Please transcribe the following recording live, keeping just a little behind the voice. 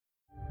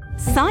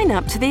Sign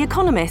up to The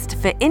Economist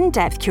for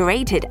in-depth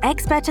curated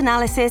expert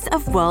analysis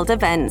of world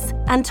events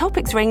and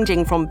topics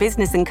ranging from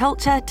business and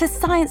culture to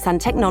science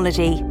and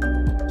technology.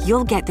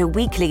 You'll get the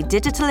weekly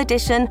digital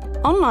edition,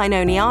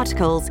 online-only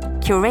articles,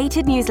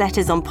 curated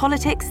newsletters on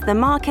politics, the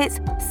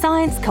markets,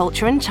 science,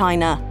 culture and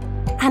China,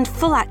 and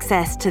full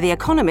access to The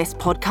Economist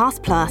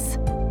Podcast Plus.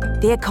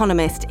 The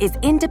Economist is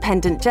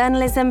independent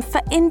journalism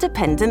for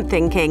independent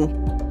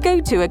thinking.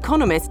 Go to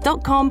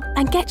economist.com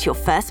and get your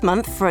first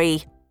month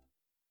free.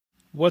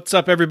 What's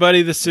up,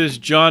 everybody? This is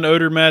John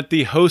Odermatt,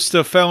 the host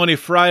of Felony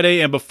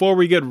Friday, and before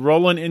we get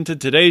rolling into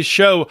today's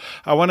show,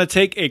 I want to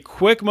take a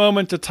quick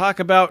moment to talk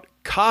about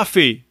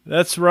coffee.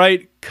 That's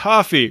right,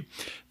 coffee.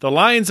 The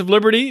Lions of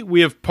Liberty, we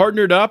have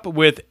partnered up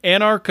with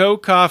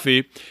Anarcho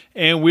Coffee,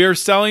 and we are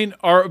selling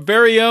our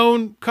very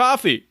own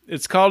coffee.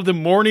 It's called the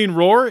Morning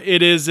Roar.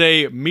 It is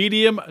a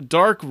medium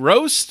dark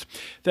roast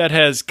that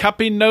has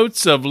cupping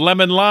notes of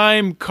lemon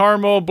lime,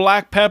 caramel,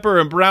 black pepper,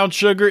 and brown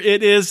sugar.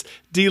 It is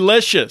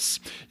delicious.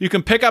 You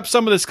can pick up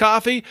some of this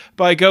coffee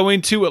by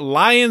going to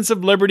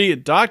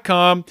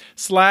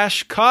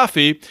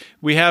lionsofliberty.com/coffee.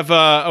 We have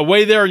a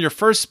way there on your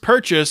first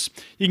purchase.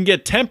 You can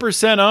get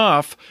 10%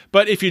 off,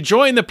 but if you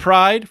join the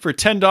Pride for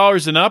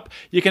 $10 and up,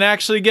 you can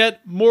actually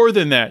get more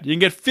than that. You can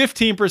get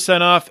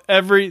 15% off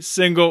every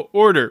single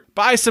order.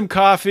 Buy some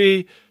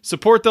coffee,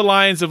 support the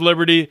Lions of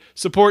Liberty,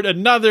 support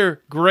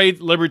another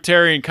great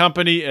libertarian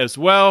company as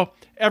well.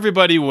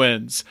 Everybody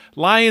wins.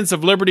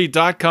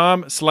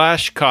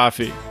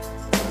 lionsofliberty.com/coffee.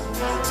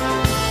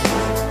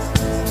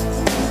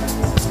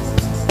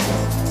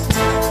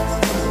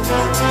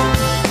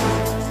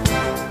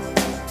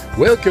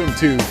 Welcome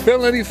to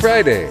Felony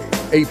Friday,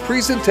 a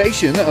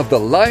presentation of the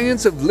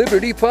Lions of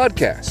Liberty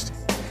podcast.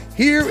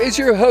 Here is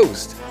your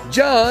host,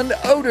 John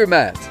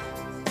Odermatt.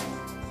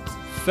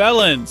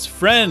 Felons,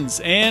 friends,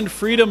 and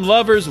freedom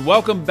lovers,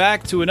 welcome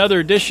back to another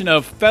edition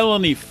of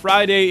Felony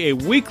Friday, a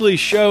weekly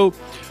show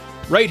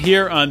right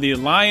here on the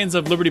Lions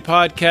of Liberty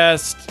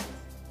podcast.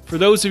 For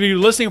those of you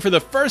listening for the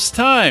first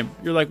time,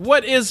 you're like,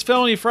 what is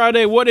Felony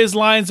Friday? What is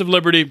Lions of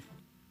Liberty?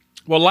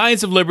 Well,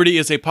 Lions of Liberty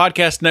is a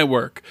podcast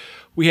network.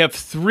 We have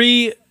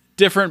 3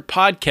 different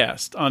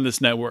podcasts on this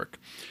network.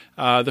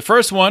 The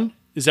first one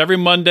is every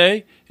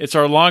Monday. It's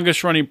our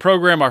longest running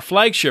program, our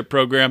flagship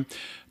program.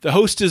 The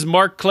host is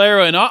Mark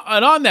Clara, and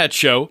on that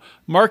show,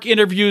 Mark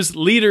interviews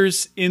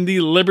leaders in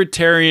the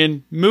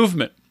libertarian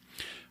movement.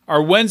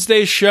 Our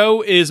Wednesday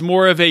show is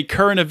more of a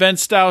current event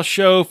style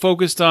show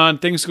focused on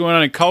things going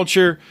on in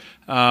culture,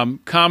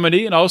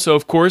 comedy, and also,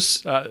 of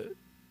course,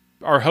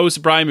 our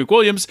host, Brian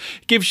McWilliams,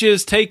 gives you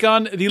his take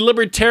on the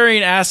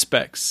libertarian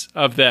aspects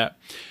of that.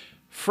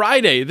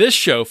 Friday, this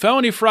show,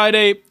 Felony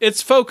Friday,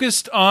 it's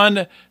focused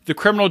on the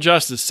criminal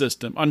justice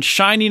system, on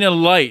shining a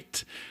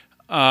light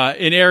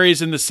in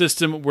areas in the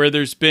system where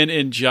there's been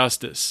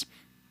injustice.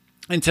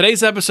 And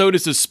today's episode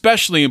is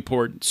especially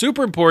important,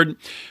 super important.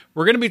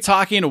 We're going to be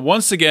talking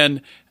once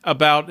again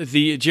about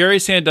the Jerry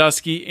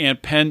Sandusky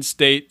and Penn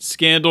State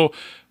scandal.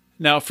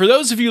 Now, for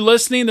those of you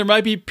listening, there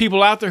might be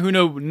people out there who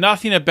know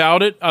nothing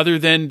about it other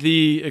than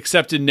the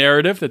accepted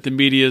narrative that the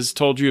media has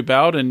told you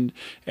about and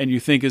you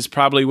think is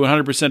probably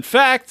 100%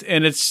 fact,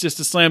 and it's just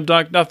a slam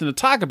dunk, nothing to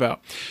talk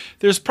about.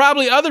 There's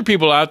probably other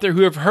people out there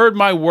who have heard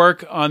my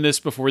work on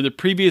this before, the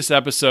previous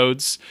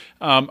episodes.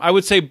 I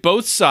would say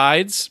both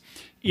sides,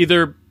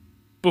 either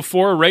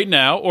before or right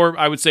now, or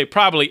I would say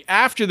probably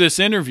after this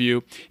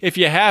interview. If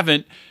you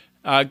haven't,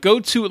 go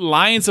to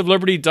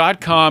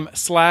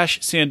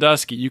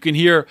lionsofliberty.com/Sandusky. You can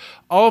hear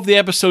all of the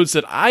episodes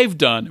that I've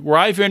done where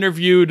I've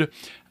interviewed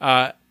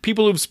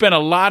people who've spent a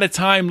lot of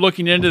time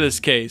looking into this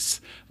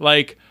case,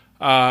 like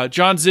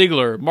John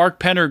Ziegler, Mark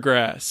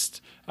Pendergrast,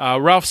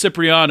 Ralph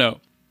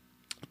Cipriano,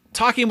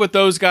 talking with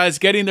those guys,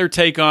 getting their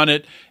take on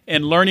it,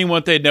 and learning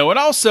what they know. And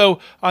also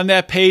on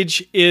that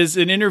page is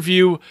an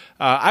interview.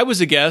 I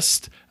was a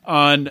guest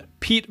on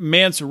Pete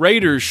Mance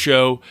Rader's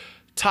show,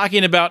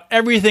 talking about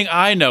everything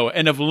I know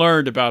and have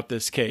learned about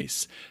this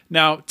case.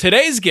 Now,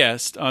 today's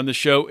guest on the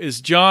show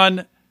is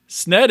John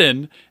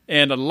Snedden,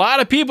 and a lot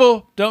of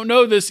people don't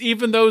know this,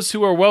 even those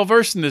who are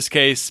well-versed in this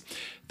case.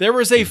 There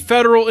was a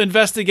federal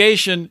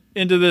investigation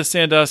into the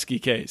Sandusky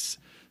case.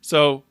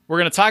 So we're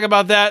going to talk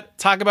about that,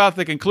 talk about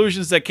the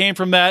conclusions that came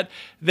from that.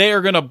 They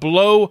are going to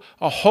blow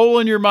a hole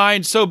in your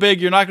mind so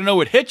big you're not going to know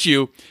what hit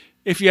you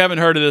if you haven't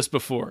heard of this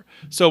before.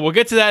 So we'll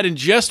get to that in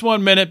just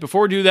 1 minute.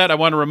 Before we do that, I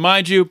want to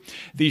remind you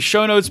the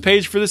show notes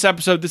page for this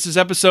episode. This is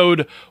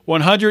episode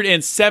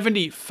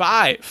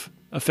 175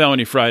 of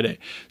Felony Friday.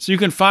 So you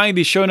can find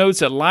the show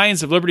notes at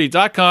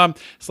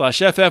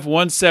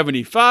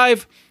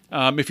lionsofliberty.com/FF175.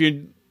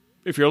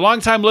 If you're a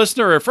long-time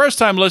listener or a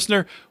first-time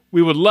listener,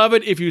 we would love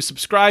it if you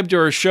subscribe to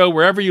our show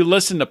wherever you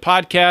listen to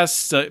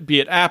podcasts, be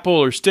it Apple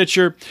or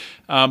Stitcher.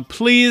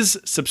 Please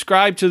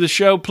subscribe to the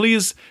show.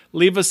 Please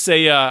leave us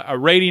a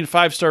rating,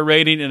 5-star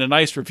rating, and a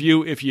nice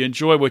review if you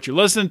enjoy what you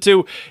listen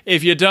to.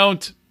 If you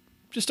don't,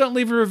 just don't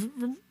leave a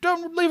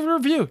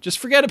review. Just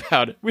forget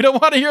about it. We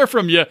don't want to hear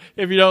from you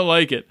if you don't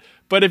like it.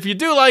 But if you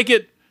do like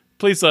it,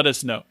 please let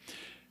us know.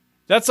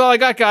 That's all I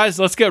got, guys.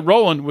 Let's get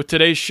rolling with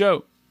today's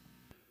show.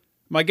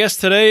 My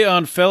guest today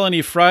on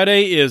Felony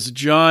Friday is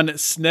John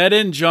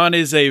Snedden. John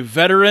is a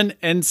veteran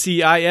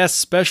NCIS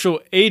Special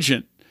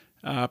Agent,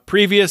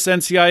 previous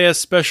NCIS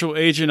Special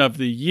Agent of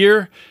the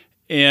Year,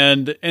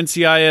 and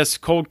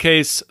NCIS Cold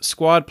Case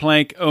Squad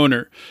Plank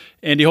owner.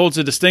 And he holds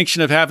the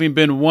distinction of having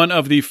been one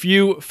of the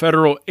few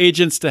federal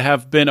agents to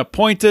have been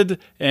appointed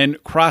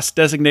and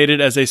cross-designated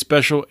as a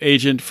special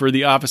agent for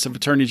the Office of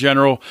Attorney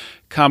General,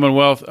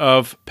 Commonwealth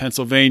of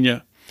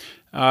Pennsylvania.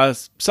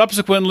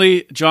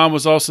 Subsequently, John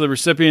was also the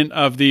recipient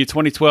of the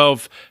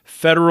 2012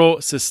 Federal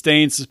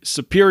Sustained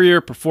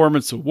Superior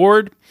Performance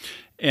Award,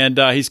 and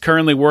he's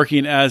currently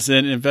working as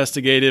an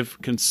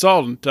investigative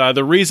consultant.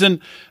 The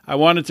reason I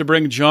wanted to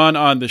bring John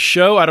on the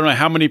show, I don't know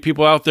how many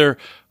people out there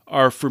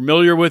are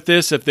familiar with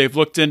this, if they've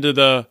looked into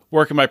the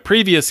work of my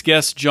previous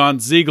guest, John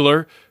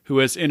Ziegler, who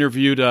has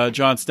interviewed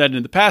John Snedden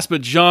in the past,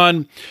 but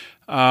John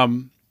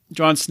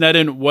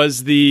Snedden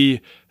was the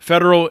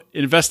Federal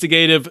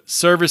Investigative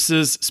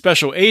Services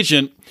Special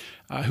Agent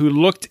who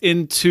looked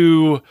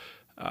into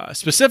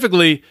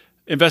specifically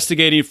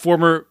investigating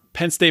former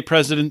Penn State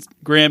President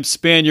Graham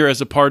Spanier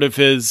as a part of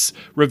his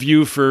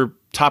review for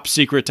top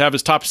secret, to have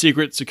his top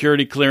secret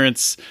security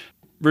clearance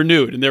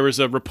renewed. And there was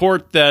a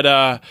report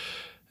that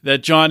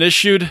John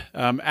issued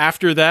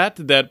after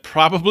that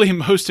probably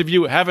most of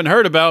you haven't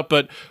heard about,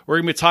 but we're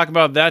going to be talking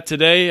about that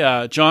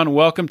today. John,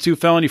 welcome to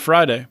Felony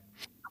Friday.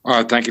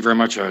 Thank you very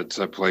much. It's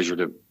a pleasure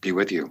to be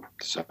with you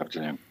this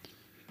afternoon.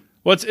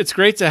 Well, it's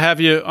great to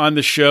have you on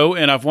the show,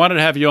 and I've wanted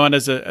to have you on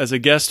as a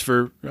guest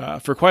for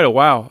quite a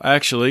while,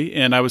 actually.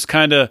 And I was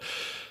kind of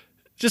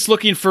just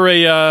looking for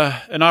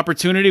an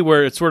opportunity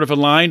where it's sort of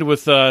aligned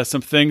with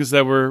some things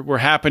that were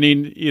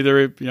happening,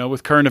 either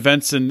with current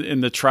events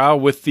in the trial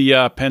with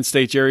the Penn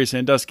State Jerry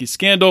Sandusky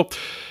scandal.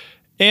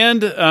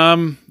 And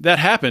that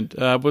happened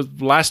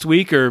was last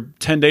week or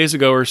 10 days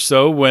ago or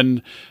so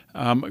when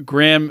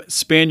Graham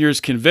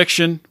Spanier's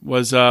conviction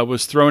was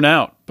thrown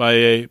out by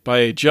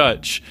a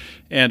judge,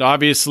 and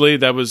obviously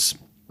that was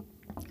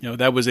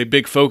a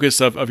big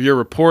focus of your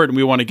report, and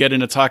we want to get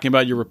into talking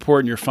about your report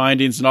and your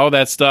findings and all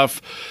that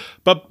stuff.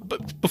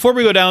 But before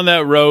we go down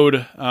that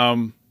road,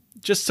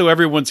 just so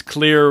everyone's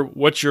clear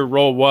what your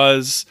role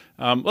was,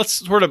 let's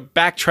sort of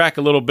backtrack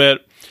a little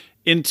bit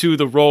into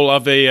the role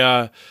of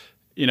a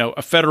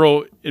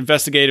federal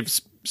investigative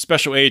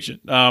special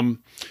agent.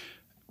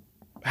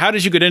 How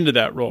did you get into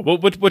that role?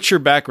 What's your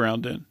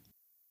background in?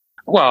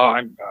 Well,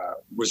 I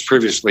was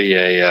previously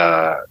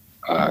a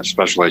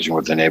special agent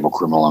with the Naval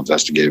Criminal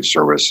Investigative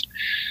Service,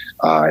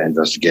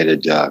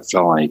 investigated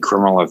felony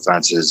criminal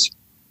offenses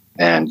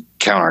and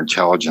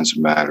counterintelligence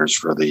matters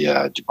for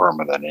the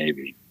Department of the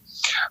Navy,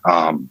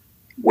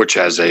 which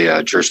has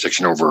a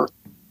jurisdiction over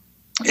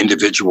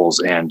individuals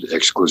and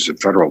exclusive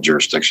federal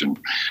jurisdiction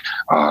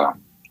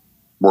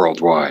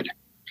worldwide.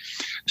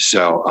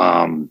 So,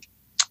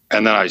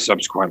 and then I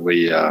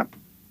subsequently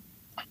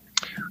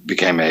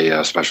became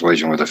a special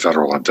agent with the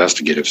Federal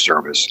Investigative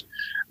Service,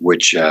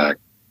 which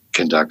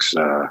conducts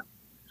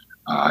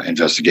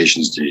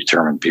investigations to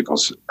determine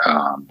people's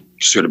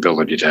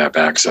suitability to have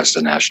access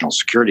to national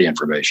security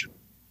information.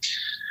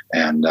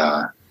 And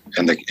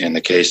in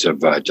the case of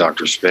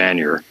Dr.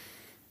 Spanier,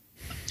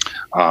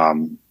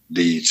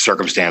 the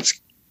circumstance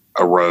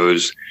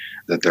arose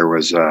that there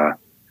was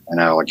an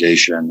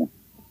allegation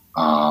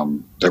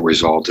that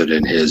resulted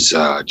in his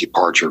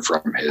departure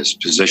from his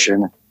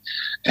position.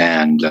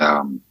 And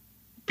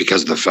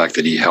because of the fact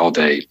that he held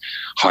a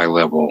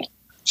high-level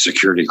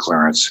security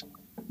clearance,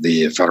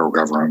 the federal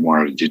government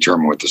wanted to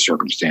determine what the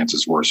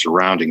circumstances were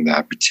surrounding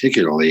that,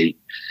 particularly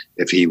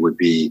if he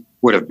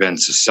would have been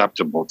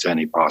susceptible to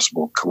any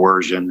possible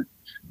coercion,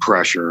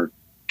 pressure,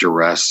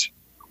 duress,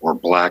 or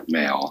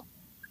blackmail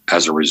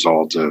as a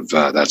result of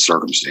that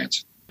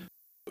circumstance.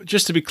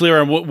 Just to be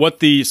clear on what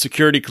the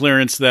security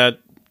clearance that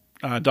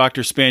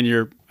Dr.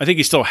 Spanier, I think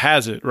he still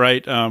has it,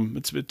 right?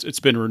 It's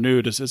been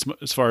renewed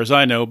as far as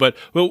I know. But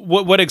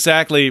what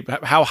exactly,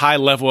 how high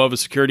level of a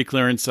security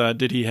clearance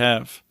did he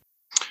have?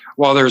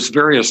 Well, there's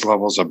various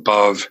levels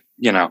above.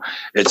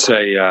 It's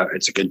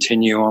a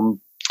continuum.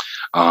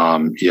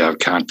 You have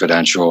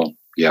confidential,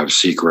 you have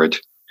secret,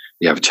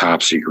 you have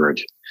top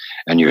secret,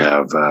 and you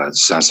have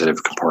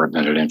sensitive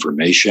compartmented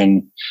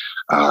information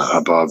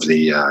above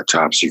the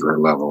top secret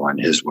level, and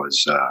his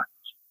was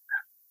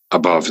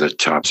above the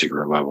top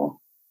secret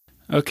level.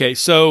 Okay,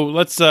 so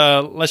let's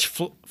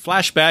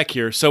flash back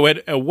here. So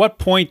at what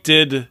point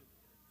did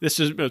this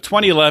is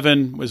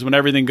 2011 was when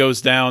everything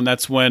goes down.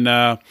 That's when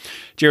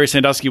Jerry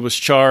Sandusky was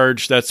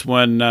charged. That's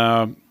when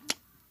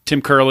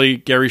Tim Curley,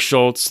 Gary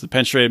Schultz, the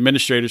Penn State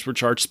administrators were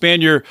charged.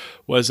 Spanier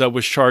was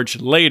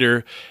charged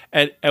later.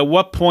 At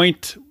what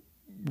point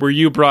were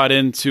you brought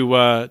in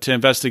to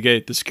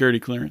investigate the security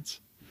clearance?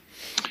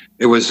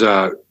 It was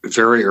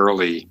very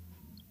early,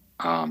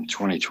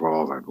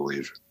 2012, I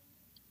believe.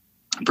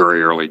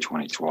 Very early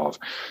 2012.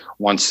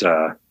 Once,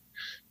 once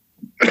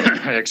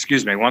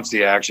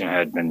the action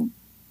had been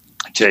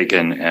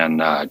taken and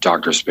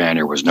Dr.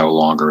 Spanier was no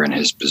longer in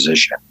his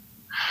position,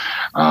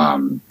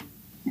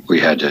 we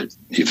had to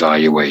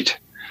evaluate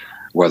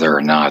whether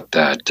or not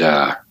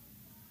that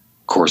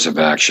course of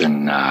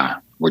action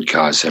would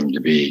cause him to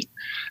be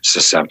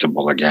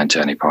susceptible again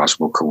to any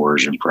possible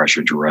coercion,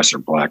 pressure, duress, or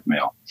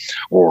blackmail,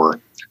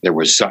 or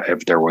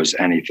if there was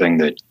anything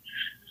that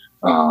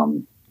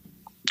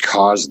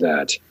caused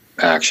that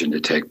action to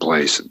take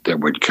place that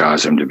would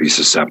cause him to be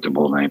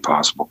susceptible to any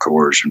possible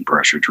coercion,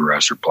 pressure,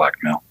 duress, or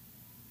blackmail.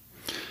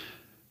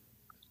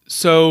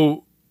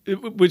 So,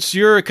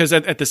 because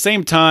at the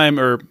same time,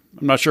 or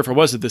I'm not sure if it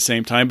was at the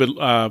same time, but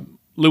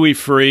Louis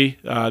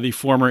Freeh, the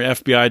former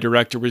FBI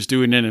director, was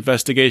doing an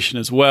investigation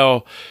as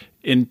well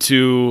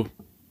into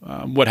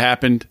what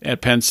happened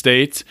at Penn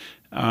State,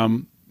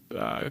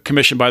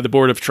 commissioned by the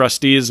Board of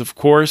Trustees, of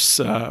course,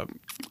 to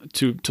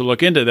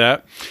look into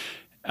that.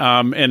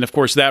 And of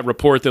course, that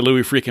report that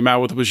Louis Freeh came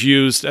out with was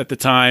used at the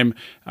time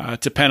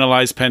to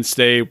penalize Penn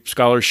State,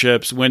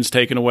 scholarships, wins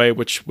taken away,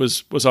 which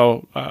was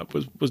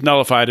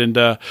nullified, and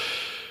the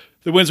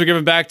wins were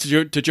given back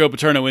to Joe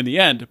Paterno in the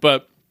end.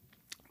 But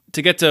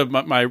to get to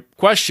my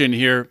question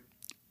here,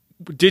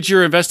 did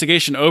your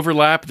investigation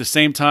overlap at the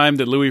same time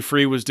that Louis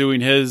Freeh was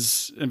doing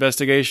his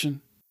investigation?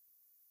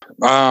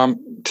 To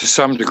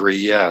some degree,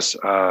 yes.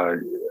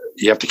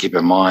 You have to keep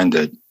in mind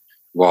that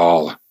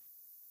while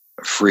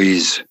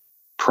Freeh's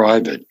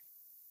private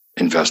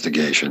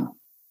investigation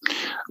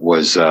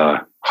was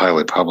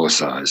highly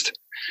publicized,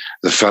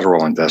 the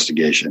federal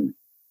investigation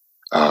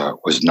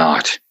was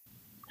not.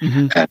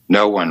 Mm-hmm. And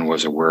no one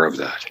was aware of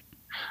that.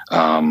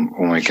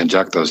 When we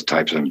conduct those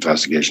types of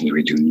investigations,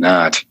 we do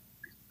not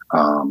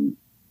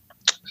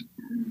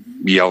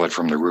yell it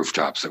from the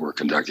rooftops that we're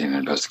conducting an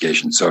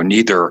investigation. So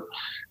neither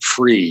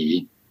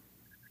Freeh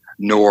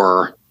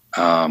nor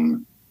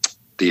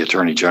the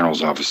Attorney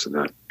General's office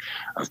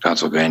of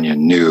Pennsylvania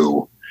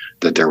knew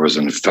that there was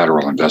a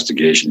federal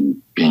investigation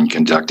being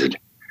conducted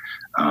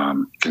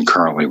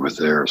concurrently with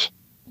theirs.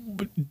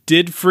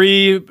 Did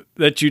Freeh,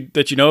 that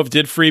you know of,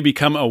 did Freeh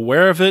become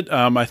aware of it?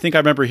 I think I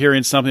remember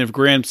hearing something of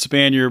Graham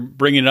Spanier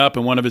bringing it up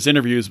in one of his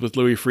interviews with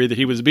Louis Freeh that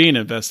he was being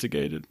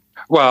investigated.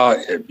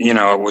 Well,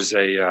 it was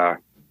a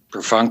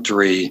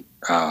perfunctory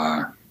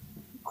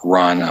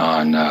run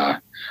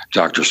on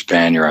Dr.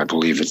 Spanier, I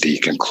believe, at the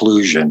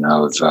conclusion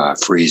of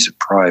Freeh's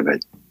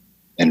private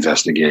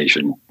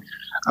investigation.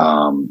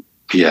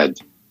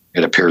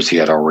 It appears he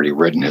had already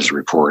written his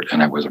report,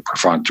 and it was a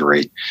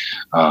perfunctory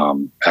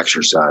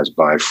exercise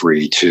by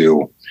Freeh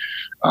to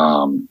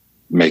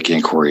make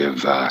inquiry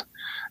of Dr.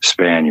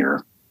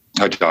 Spanier.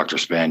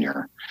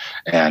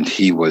 And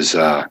he was,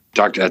 at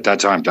that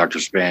time, Dr.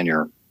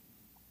 Spanier,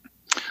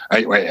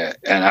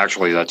 and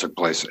actually that took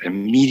place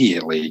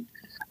immediately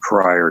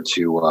prior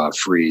to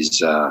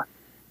Freeh's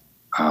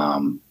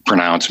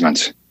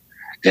pronouncement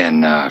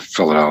in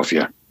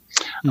Philadelphia.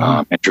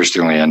 Mm-hmm.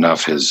 Interestingly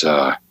enough, his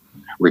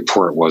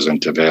report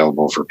wasn't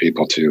available for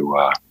people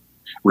to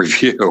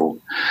review.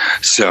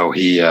 So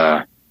he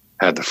had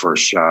the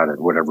first shot at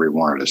whatever he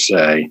wanted to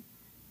say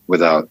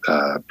without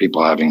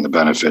people having the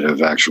benefit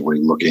of actually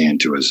looking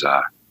into his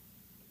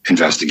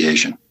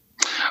investigation.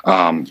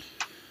 And,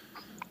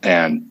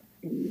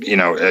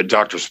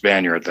 Dr.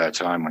 Spanier at that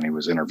time, when he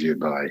was interviewed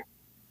by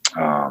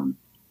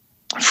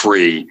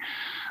Freeh,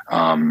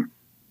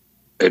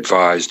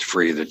 advised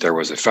Freeh that there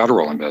was a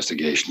federal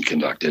investigation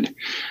conducted,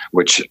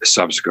 which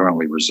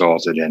subsequently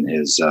resulted in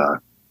his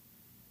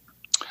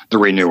the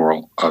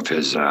renewal of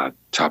his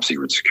top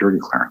secret security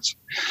clearance.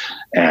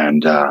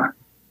 And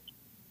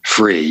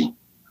Freeh,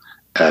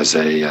 as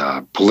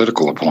a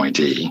political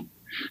appointee,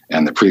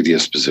 and the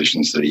previous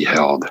positions that he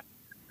held,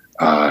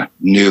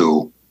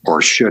 knew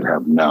or should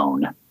have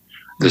known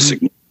the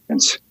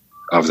significance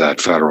of that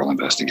federal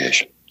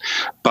investigation.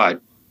 But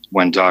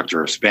when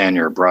Dr.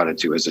 Spanier brought it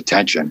to his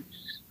attention,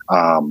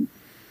 and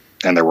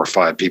there were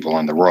 5 people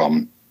in the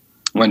room,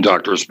 when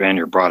Dr.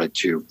 Spanier brought it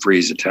to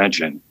Freeh's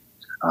attention,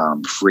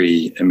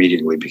 Freeh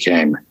immediately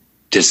became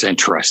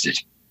disinterested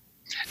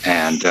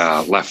and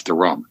left the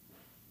room.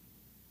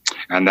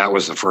 And that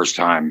was the first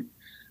time,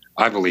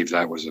 I believe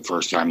that was the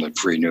first time that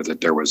Freeh knew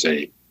that there was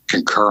a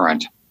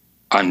concurrent,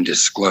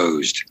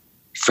 undisclosed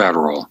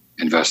federal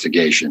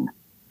investigation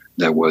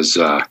that was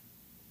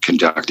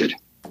conducted.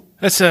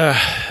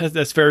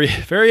 That's very,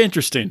 very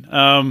interesting.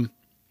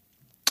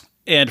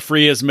 And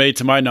Freeh has made,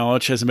 to my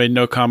knowledge, has made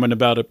no comment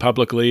about it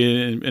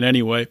publicly in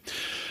any way.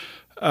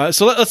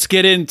 So let's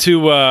get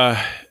into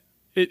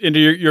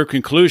your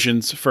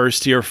conclusions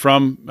first here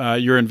from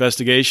your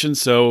investigation.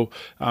 So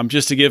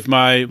just to give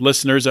my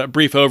listeners a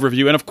brief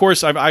overview, and of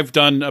course I've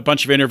done a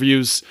bunch of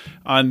interviews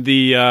on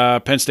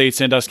the Penn State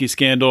Sandusky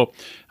scandal.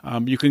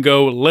 You can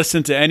go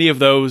listen to any of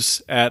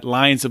those at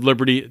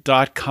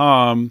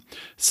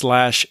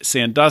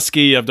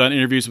lionsofliberty.com/Sandusky. I've done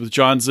interviews with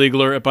John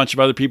Ziegler, a bunch of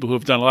other people who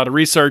have done a lot of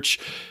research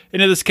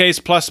into this case,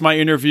 plus my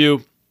interview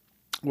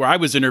where I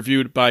was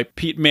interviewed by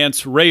Pete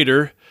Mance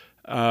Rader.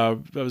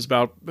 That was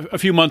about a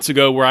few months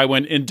ago, where I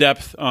went in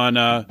depth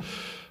on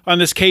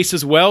this case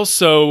as well.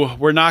 So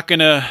we're not going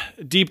to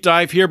deep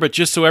dive here, but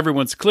just so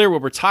everyone's clear,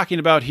 what we're talking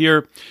about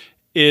here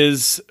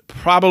is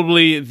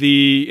probably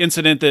the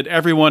incident that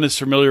everyone is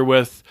familiar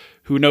with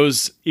who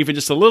knows even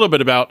just a little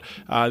bit about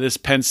this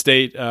Penn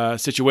State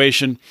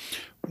situation,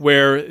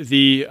 where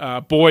the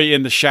boy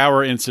in the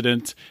shower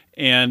incident,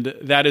 and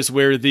that is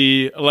where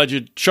the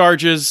alleged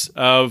charges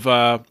of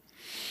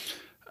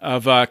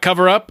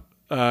cover-up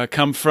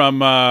come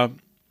from.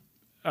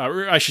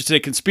 I should say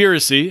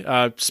conspiracy.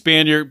 Graham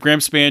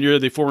Spanier,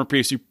 the former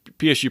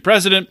PSU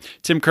president,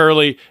 Tim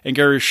Curley, and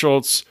Gary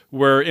Schultz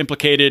were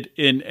implicated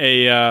in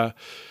a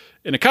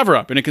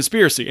cover-up, in a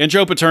conspiracy. And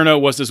Joe Paterno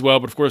was as well,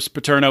 but of course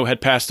Paterno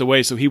had passed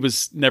away, so he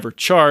was never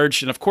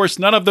charged. And of course,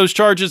 none of those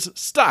charges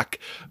stuck.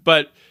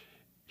 But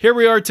here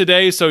we are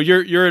today. So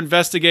you're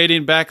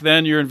investigating. Back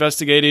then, you're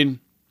investigating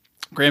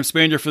Graham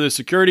Spanier for the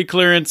security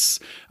clearance.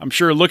 I'm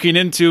sure looking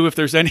into if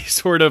there's any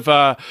sort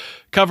of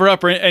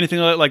cover-up or anything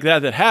like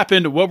that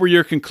happened. What were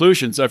your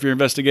conclusions of your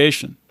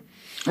investigation?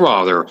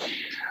 Well,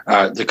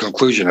 the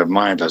conclusion of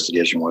my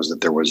investigation was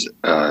that there was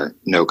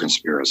no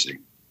conspiracy.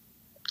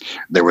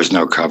 There was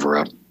no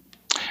cover-up.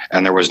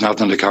 And there was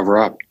nothing to cover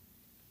up.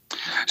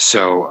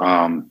 So,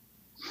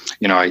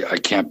 I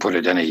can't put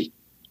it any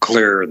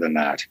clearer than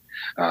that.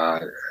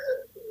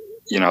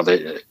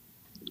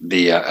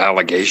 The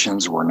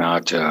allegations were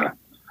not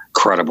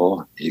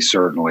credible. He's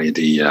certainly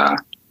the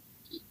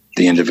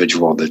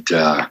individual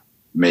that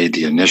made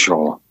the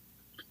initial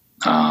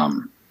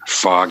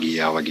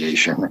foggy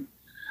allegation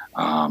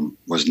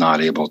was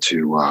not able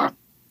to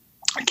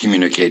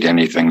communicate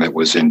anything that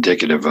was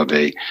indicative of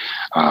a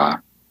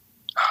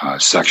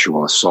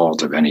sexual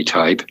assault of any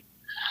type.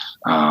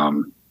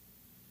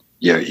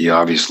 You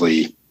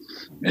obviously,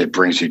 it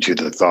brings you to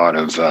the thought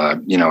of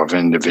of an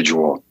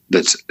individual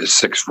that's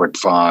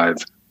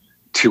 6'5",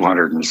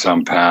 200 and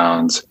some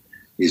pounds.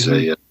 He's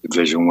a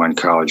Division I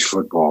college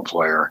football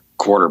player,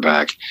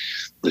 quarterback,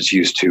 that's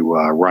used to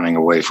running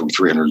away from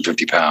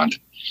 350-pound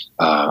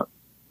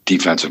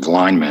defensive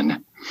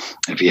linemen.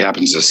 If he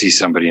happens to see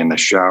somebody in the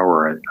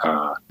shower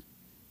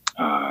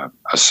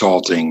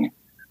assaulting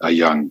a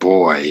young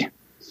boy,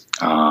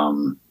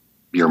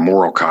 your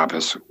moral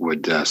compass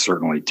would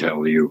certainly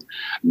tell you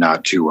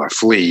not to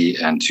flee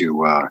and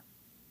to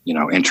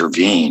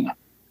intervene.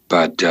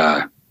 But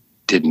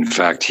did in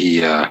fact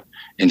he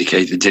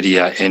indicate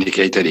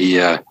that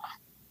he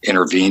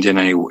intervened in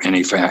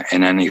any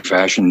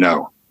fashion?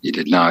 No, he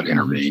did not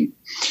intervene.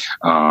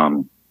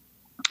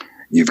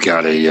 You've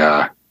got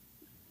a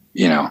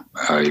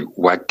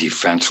wet,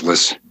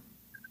 defenseless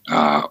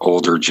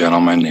older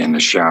gentleman in the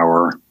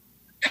shower,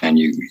 and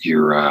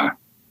you're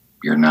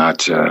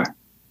not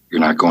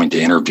going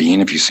to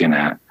intervene if you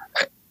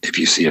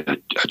see a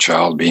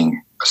child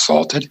being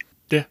assaulted.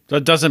 Yeah,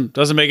 that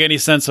doesn't make any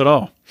sense at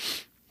all.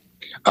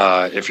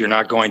 If you're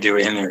not going to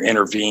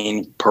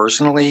intervene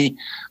personally,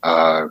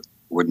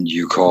 wouldn't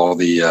you call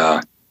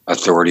the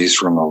authorities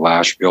from the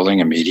Lash building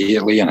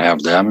immediately and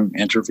have them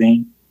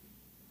intervene?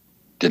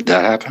 Did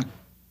that happen?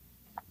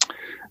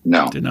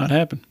 No, did not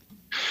happen.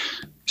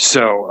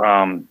 So,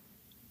 and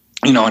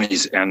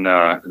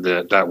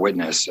that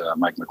witness,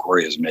 Mike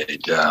McQuarrie, has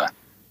made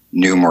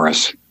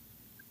numerous,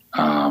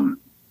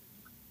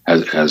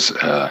 has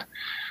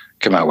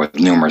come out with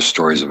numerous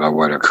stories about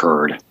what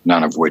occurred,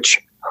 none of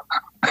which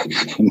are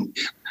the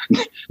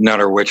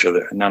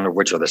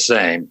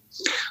same.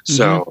 Mm-hmm.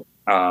 So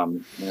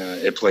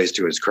it plays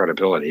to his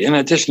credibility. In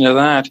addition to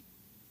that,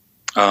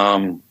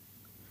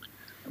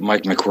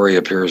 Mike McQuarrie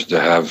appears to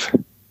have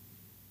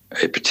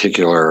a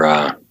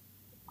particular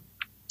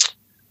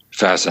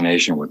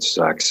fascination with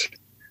sex,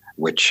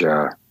 which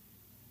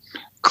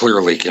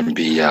clearly can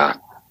be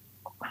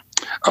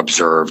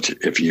observed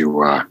if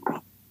you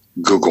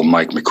Google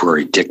Mike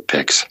McQuarrie dick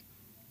pics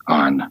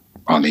on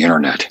the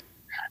internet,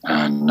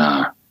 and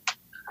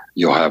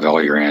you'll have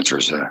all your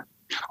answers,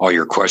 all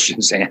your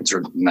questions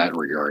answered in that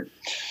regard.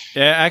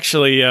 Yeah,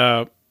 actually,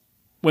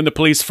 when the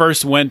police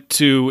first went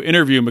to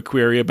interview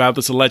McQuarrie about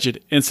this alleged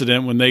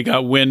incident, when they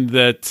got wind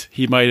that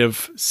he might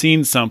have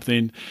seen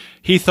something,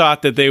 he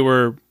thought that they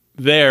were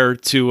there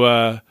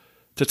to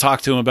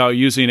talk to him about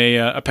using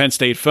a Penn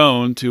State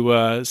phone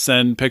to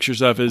send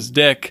pictures of his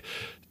dick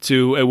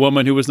to a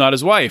woman who was not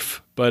his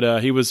wife.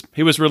 But he was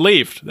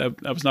relieved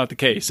that was not the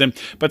case.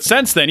 But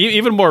since then,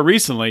 even more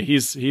recently, he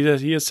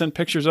has sent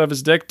pictures of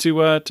his dick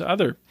to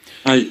other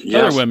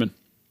women.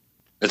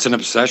 It's an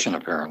obsession,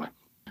 apparently.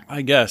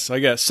 I guess.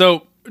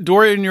 So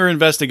during your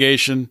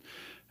investigation,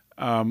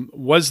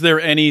 was there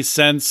any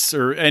sense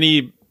or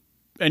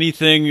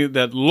anything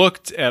that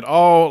looked at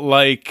all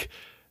like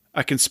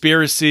a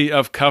conspiracy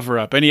of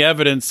cover-up? Any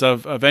evidence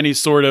of any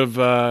sort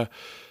of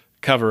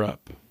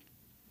cover-up?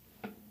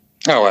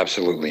 Oh,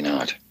 absolutely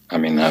not. I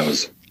mean,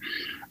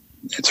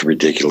 it's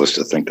ridiculous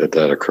to think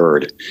that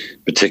occurred,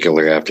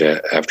 particularly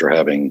after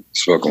having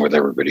spoken with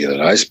everybody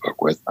that I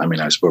spoke with. I mean,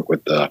 I spoke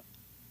with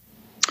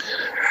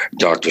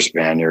Dr.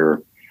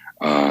 Spanier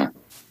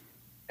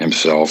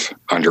himself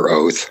under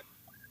oath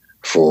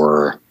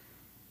for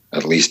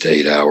at least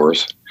 8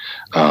 hours.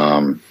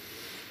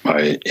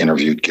 I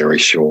interviewed Gary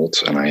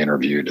Schultz, and I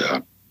interviewed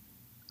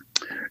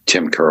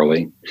Tim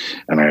Curley,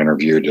 and I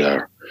interviewed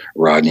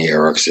Rodney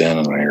Erickson,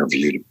 and I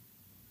interviewed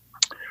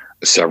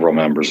several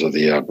members of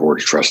the board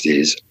of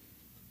trustees,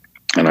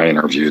 and I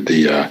interviewed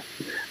the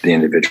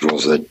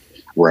individuals that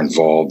were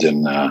involved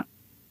in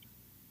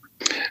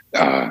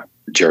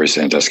Jerry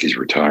Sandusky's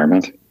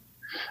retirement,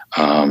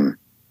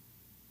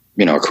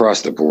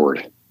 across the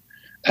board.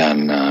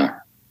 And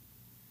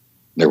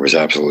there was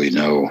absolutely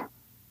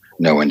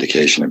no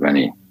indication of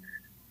any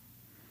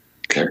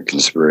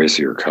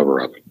conspiracy or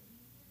cover-up,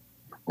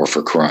 or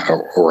for crime,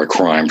 or a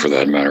crime for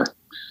that matter,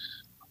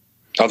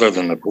 other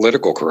than the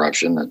political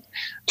corruption that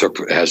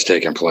has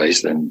taken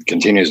place and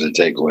continues to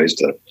take place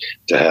to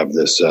have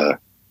this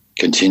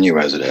continue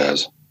as it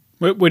has.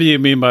 What do you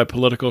mean by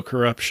political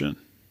corruption?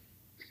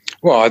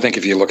 Well, I think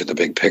if you look at the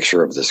big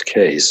picture of this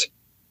case,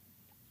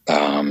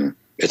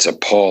 it's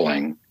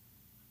appalling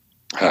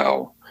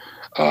how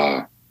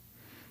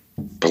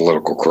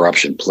political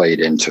corruption played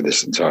into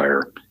this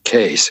entire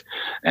case.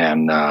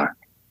 And, not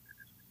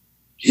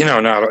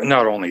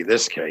only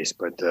this case,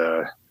 but,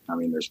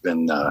 there's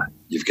been,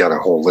 you've got a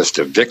whole list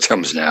of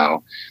victims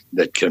now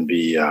that can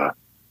be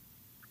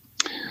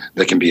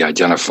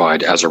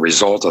identified as a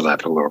result of that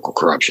political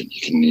corruption.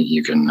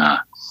 You can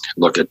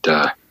look at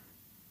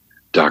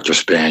Dr.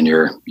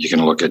 Spanier. You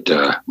can look at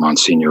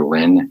Monsignor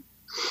Lin.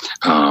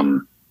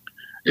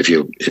 If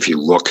you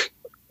look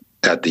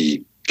at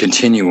the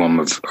continuum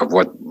of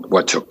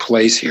what took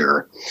place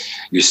here,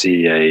 you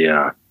see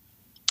a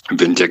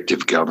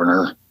vindictive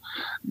governor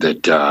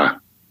that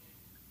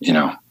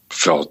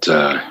felt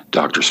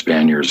Dr.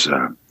 Spanier's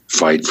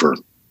fight for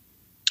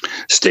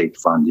state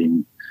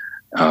funding.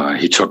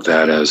 He took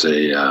that as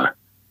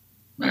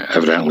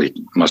evidently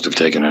must have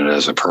taken it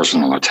as a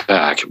personal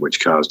attack, which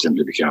caused him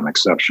to become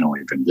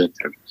exceptionally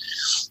vindictive.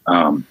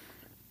 And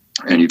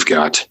you've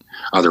got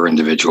other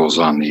individuals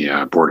on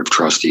the board of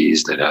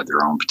trustees that had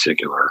their own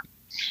particular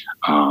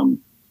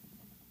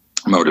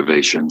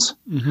motivations.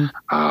 Mm-hmm.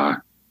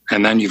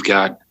 And then you've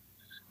got,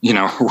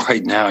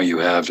 right now you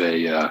have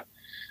a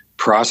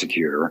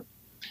prosecutor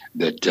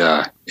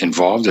that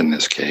involved in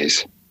this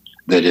case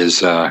that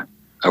is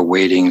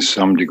awaiting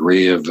some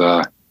degree of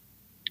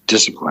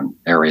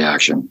disciplinary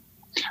action,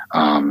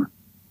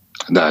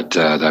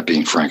 that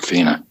being Frank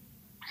Fina.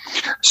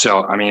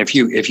 So, if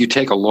you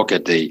take a look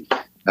at the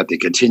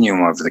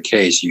continuum of the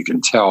case, you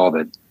can tell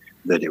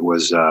that it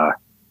was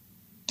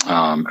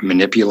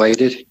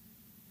manipulated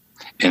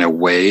in a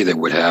way that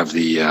would have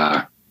the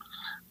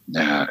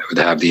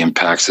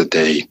impacts that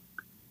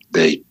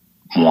they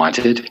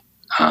wanted.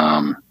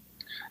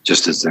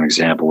 Just as an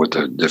example, with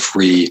the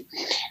free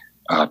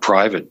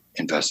private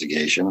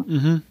investigation,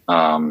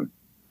 mm-hmm.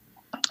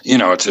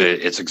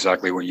 It's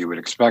exactly what you would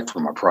expect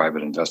from a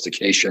private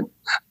investigation.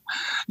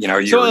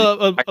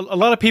 So a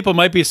lot of people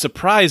might be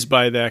surprised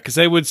by that, because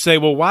they would say,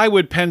 well, why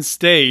would Penn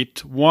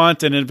State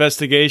want an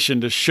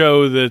investigation to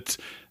show that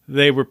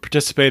they were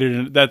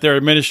that their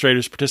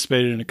administrators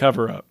participated in a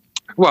cover-up?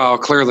 Well,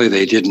 clearly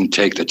they didn't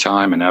take the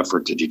time and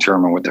effort to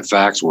determine what the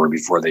facts were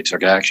before they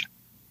took action.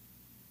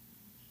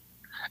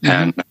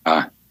 Mm-hmm.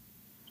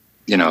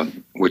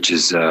 And, which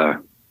is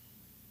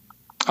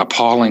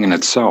appalling in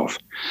itself.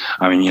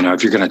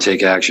 If you're going to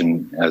take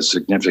action as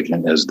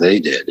significant as they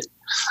did,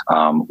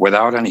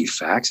 without any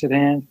facts at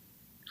hand,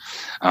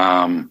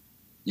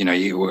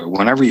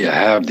 whenever you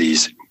have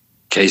these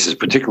cases,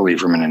 particularly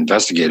from an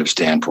investigative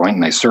standpoint,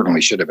 and they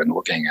certainly should have been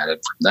looking at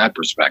it from that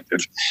perspective,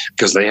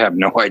 because they have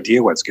no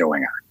idea what's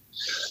going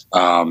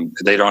on.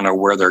 They don't know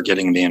where they're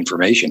getting the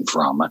information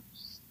from,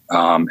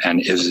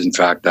 and is in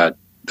fact that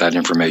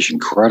information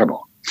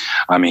credible.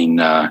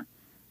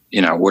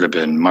 It would have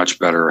been much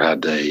better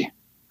had they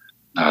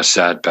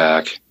sat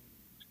back,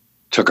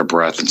 took a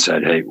breath, and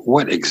said, hey,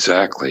 what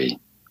exactly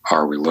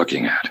are we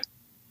looking at?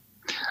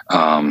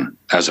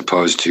 As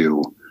opposed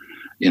to,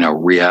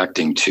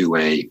 reacting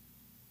to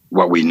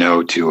what we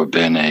know to have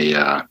been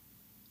a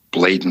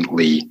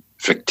blatantly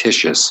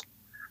fictitious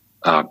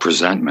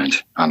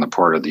presentment on the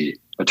part of the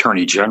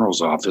Attorney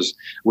General's office,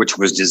 which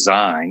was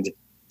designed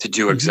to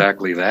do mm-hmm.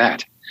 exactly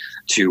that,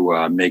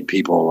 to make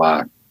people,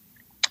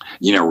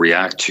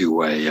 react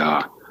to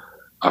a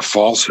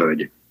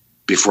falsehood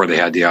before they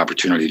had the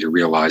opportunity to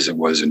realize it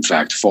was in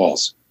fact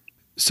false.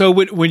 So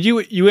when you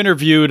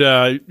interviewed,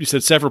 you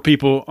said several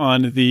people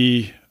on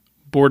the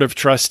board of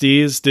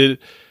trustees.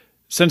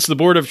 Since the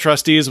board of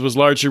trustees was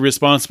largely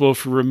responsible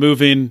for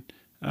removing,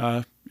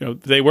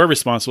 they were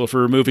responsible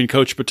for removing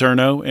Coach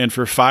Paterno and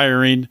for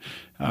firing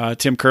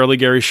Tim Curley,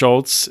 Gary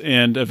Schultz,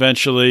 and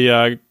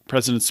eventually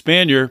President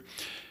Spanier.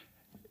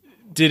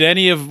 Did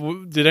any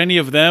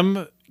of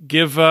them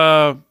give?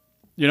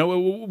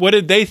 What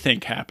did they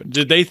think happened?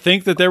 Did they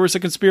think that there was a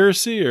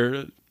conspiracy,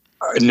 or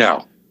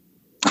no?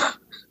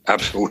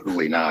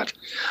 Absolutely not.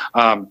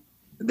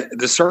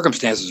 The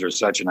circumstances are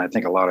such, and I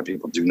think a lot of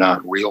people do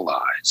not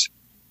realize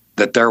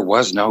that there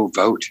was no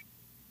vote.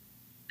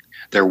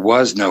 There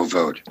was no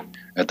vote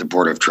at the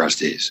Board of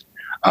Trustees.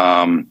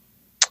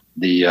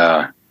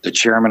 The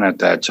chairman at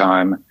that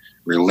time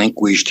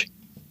relinquished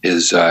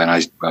his, and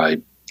I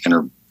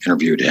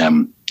interviewed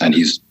him, and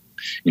he's,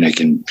 you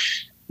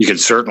can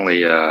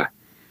certainly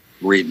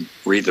read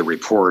the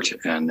report,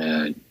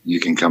 and you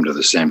can come to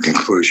the same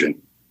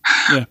conclusion.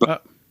 Yeah,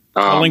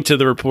 I'll link to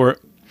the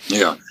report.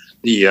 Yeah,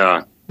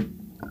 the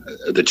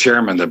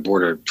chairman, the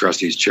board of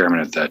trustees chairman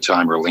at that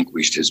time,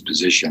 relinquished his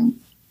position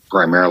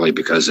primarily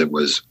because it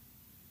was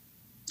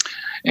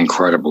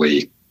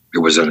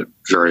a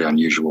very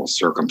unusual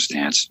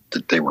circumstance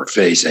that they were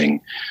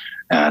facing,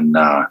 and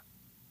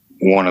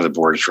one of the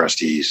board of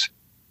trustees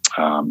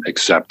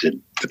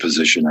accepted the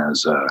position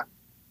as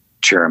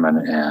chairman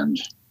and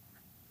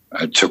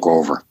took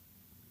over.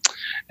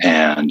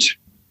 And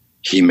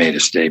he made a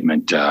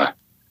statement,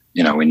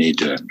 we need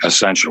to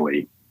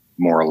essentially,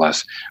 more or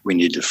less, we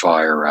need to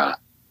fire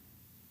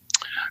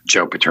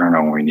Joe Paterno,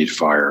 and we need to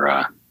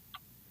fire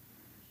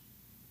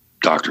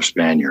Dr.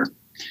 Spanier.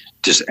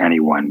 Does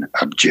anyone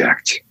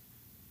object?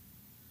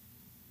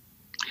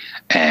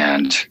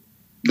 And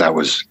that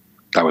was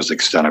the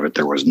extent of it.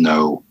 There was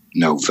no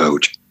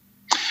vote.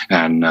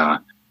 And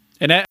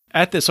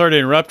at this, sorry to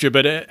interrupt you,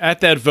 but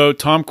at that vote,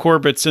 Tom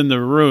Corbett's in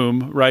the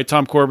room, right?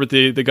 Tom Corbett,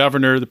 the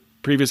governor, the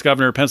previous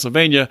governor of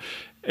Pennsylvania.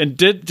 And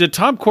did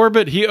Tom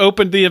Corbett, he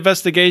opened the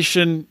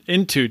investigation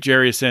into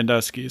Jerry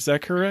Sandusky. Is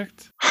that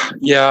correct?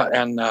 Yeah,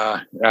 and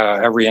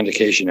every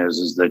indication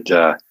is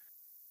that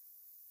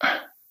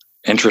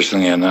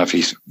interestingly enough,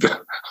 he's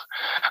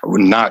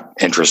not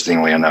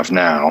interestingly enough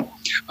now,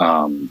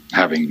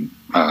 having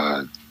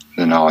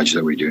the knowledge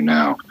that we do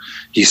now,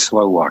 he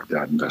slow-walked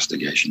that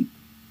investigation.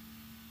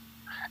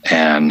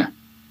 And,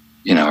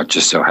 it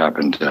just so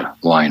happened to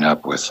line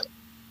up with,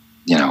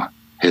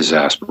 his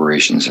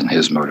aspirations and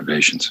his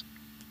motivations,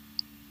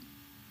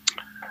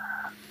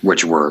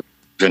 which were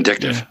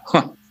vindictive.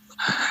 Yeah.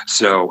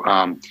 So,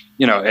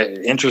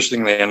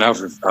 interestingly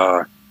enough,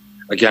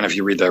 again, if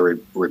you read that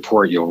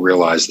report, you'll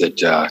realize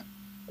that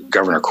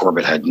Governor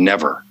Corbett had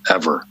never,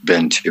 ever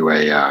been to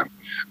a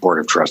Board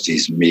of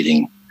Trustees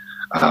meeting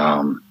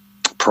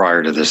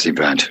prior to this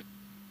event,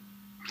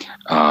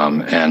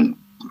 and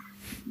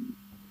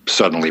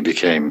suddenly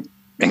became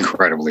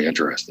incredibly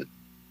interested.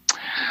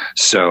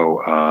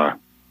 So,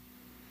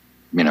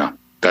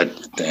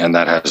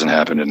 that hasn't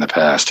happened in the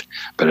past,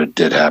 but it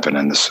did happen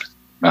in this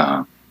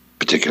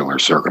particular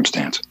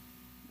circumstance.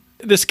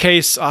 This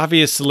case,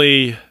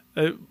 obviously,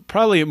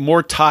 probably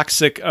more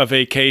toxic of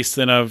a case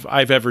than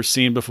I've ever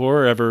seen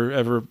before,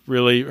 ever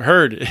really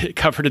heard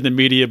covered in the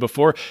media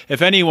before.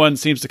 If anyone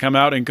seems to come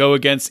out and go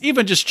against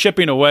even just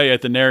chipping away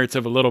at the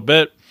narrative a little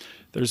bit,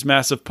 there's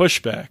massive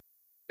pushback.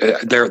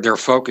 Their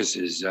focus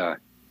is on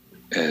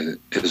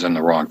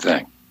the wrong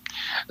thing.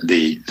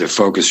 The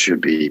focus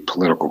should be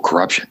political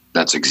corruption.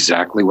 That's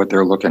exactly what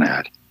they're looking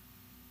at,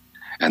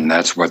 and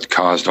that's what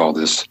caused all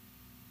this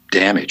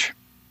damage.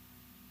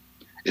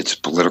 It's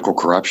political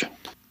corruption.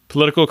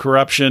 Political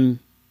corruption,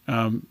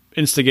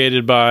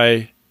 instigated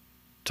by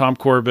Tom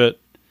Corbett,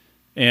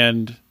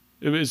 and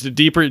it was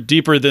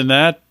deeper than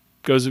that.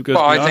 Goes well,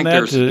 I think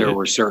there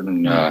were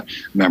certain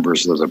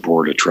members of the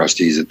board of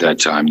trustees at that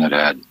time that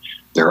had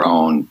their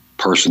own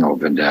personal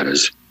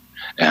vendettas,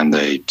 and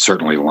they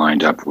certainly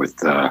lined up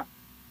with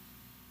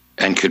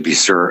and could be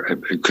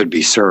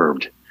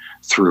served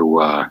through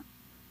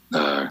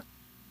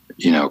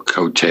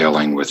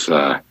coattailing with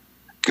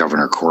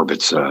Governor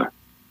Corbett's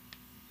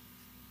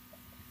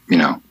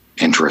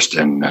interest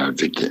and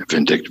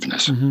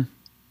vindictiveness. Mm-hmm.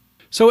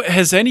 So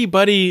has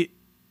anybody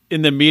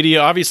in the media,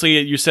 obviously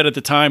you said at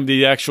the time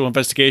the actual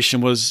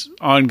investigation was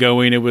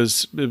ongoing, it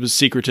was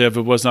secretive,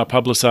 it was not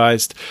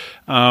publicized,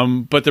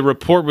 but the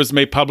report was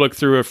made public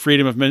through a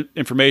Freedom of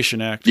Information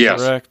Act,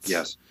 correct?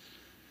 Yes.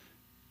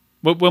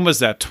 When was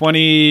that,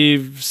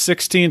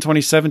 2016,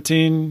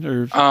 2017?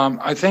 Or?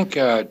 I think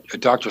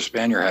Dr.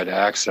 Spanier had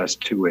access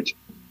to it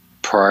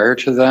prior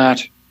to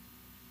that,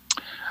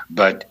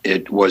 but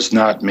it was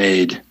not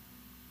made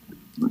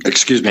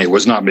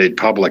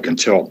public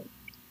until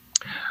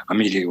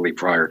immediately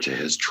prior to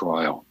his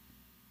trial.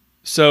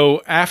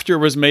 So after it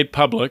was made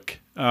public,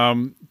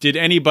 did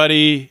any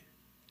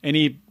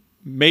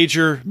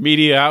major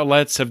media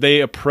outlets, have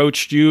they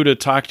approached you to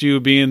talk to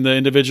you, being the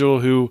individual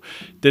who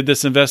did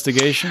this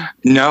investigation?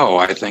 No,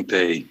 I think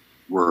they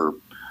were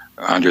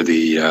under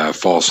the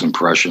false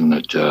impression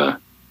that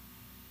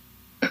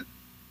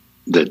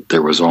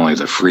there was only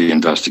the free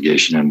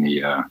investigation in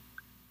the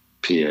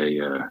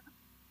PA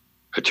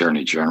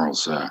Attorney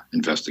General's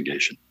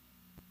investigation.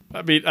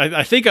 I mean,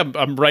 I think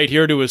I'm right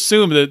here to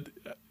assume that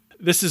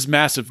this is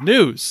massive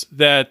news,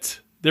 that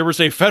there was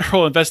a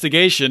federal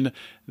investigation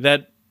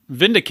that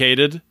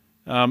vindicated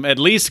at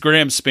least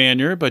Graham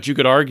Spanier, but you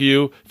could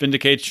argue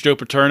vindicates Joe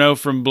Paterno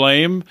from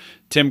blame,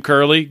 Tim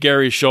Curley,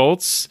 Gary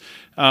Schultz.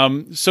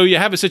 So you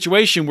have a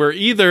situation where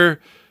either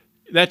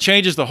that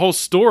changes the whole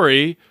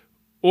story,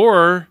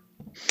 or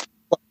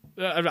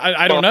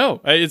I don't know.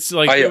 It's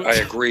like I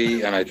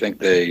agree, and I think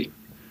they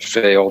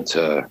failed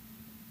to.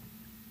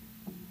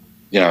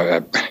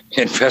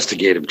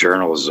 Investigative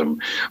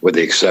journalism, with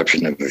the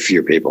exception of a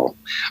few people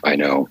I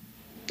know,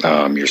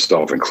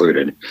 yourself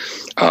included,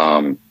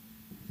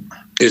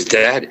 is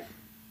dead.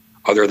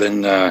 Other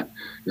than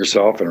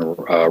yourself and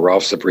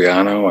Ralph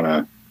Cipriano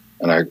and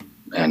a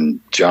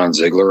John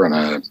Ziegler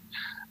and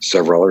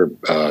several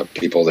other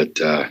people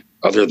that,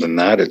 other than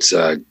that, it's,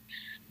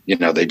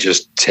 they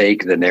just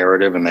take the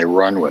narrative and they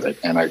run with it.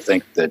 And I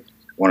think that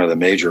one of the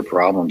major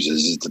problems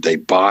is that they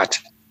bought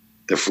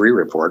the Free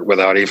Report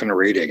without even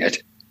reading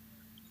it.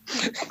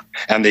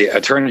 And the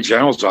Attorney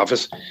General's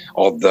office,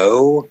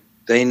 although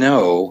they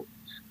know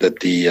that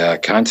the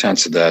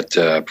contents of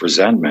that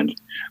presentment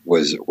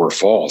were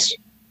false,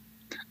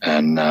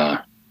 and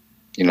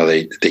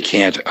they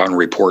can't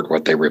unreport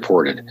what they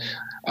reported.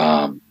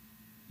 I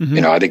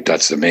think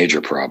that's the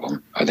major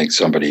problem. I think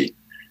somebody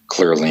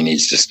clearly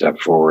needs to step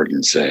forward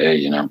and say,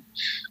 hey,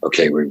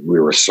 okay, we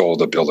were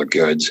sold a bill of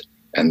goods,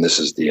 and this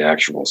is the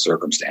actual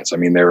circumstance. I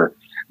mean, they're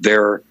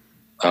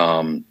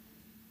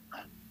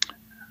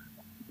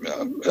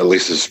at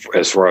least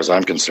as far as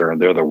I'm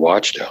concerned, they're the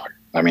watchdog.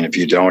 I mean, if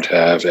you don't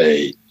have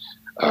a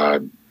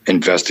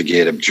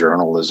investigative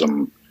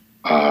journalism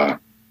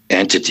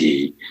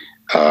entity,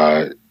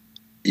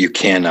 you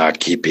cannot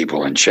keep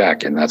people in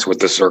check, and that's what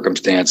the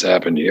circumstance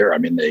happened here. I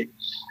mean,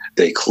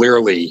 they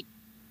clearly,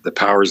 the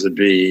powers that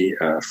be,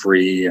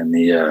 Free and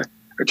the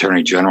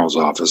Attorney General's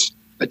office,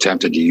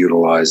 attempted to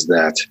utilize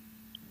that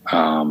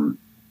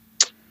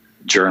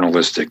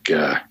journalistic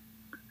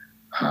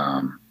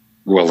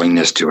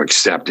willingness to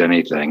accept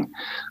anything,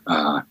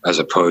 as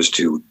opposed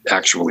to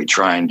actually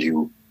trying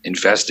to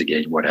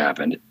investigate what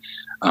happened.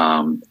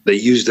 They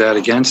used that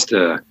against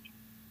the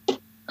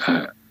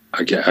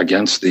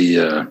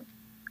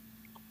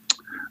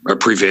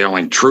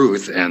prevailing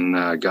truth,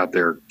 and got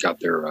their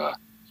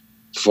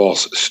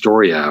false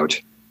story out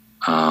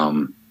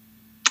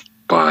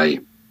by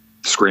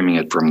screaming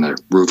it from the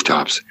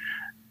rooftops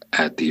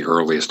at the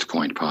earliest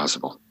point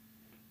possible.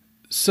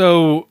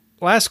 So,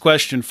 last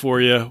question for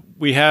you.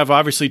 We have,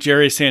 obviously,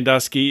 Jerry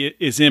Sandusky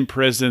is in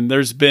prison.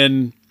 There's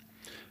been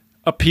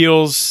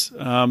appeals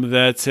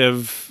that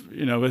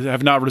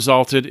have not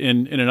resulted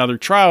in another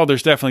trial.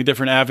 There's definitely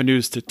different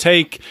avenues to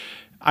take.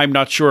 I'm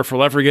not sure if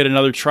we'll ever get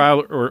another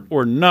trial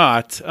or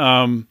not.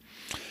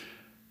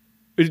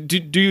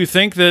 Do you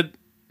think that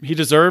he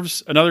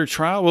deserves another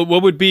trial?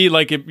 What would be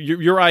like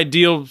your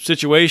ideal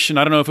situation?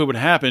 I don't know if it would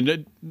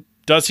happen.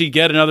 Does he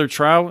get another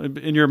trial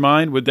in your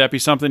mind? Would that be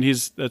something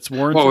that's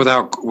warranted?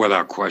 Well,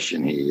 without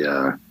question, he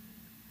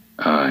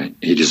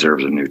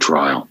deserves a new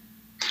trial.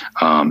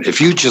 If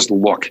you just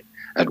look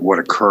at what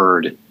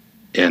occurred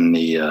in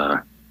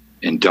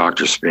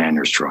Dr.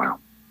 Spanier's trial,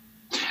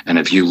 and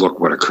if you look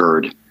what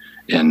occurred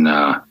in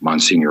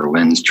Monsignor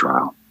Lynn's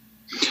trial,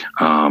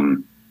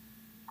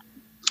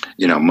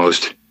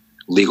 most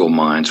legal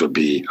minds would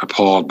be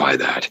appalled by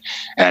that.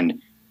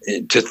 And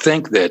to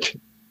think that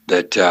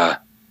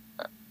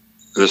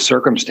the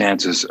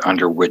circumstances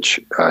under which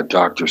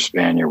Dr.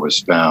 Spanier was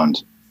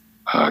found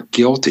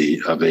guilty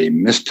of a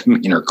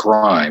misdemeanor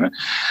crime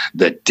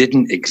that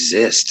didn't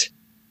exist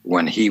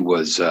when he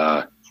was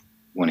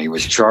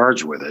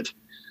charged with it,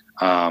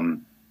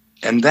 and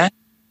then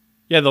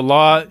the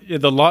law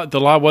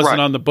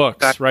wasn't on the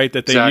books, right?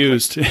 That they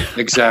used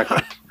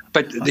exactly.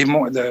 But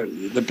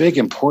the big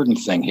important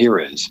thing here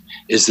is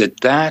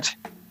that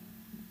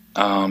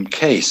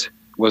case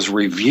was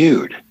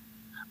reviewed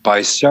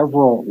by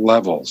several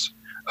levels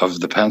of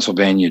the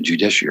Pennsylvania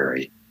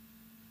judiciary,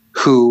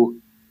 who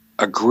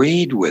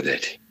agreed with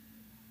it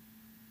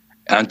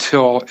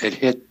until it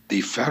hit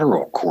the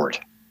federal court,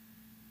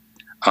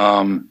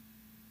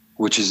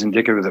 which is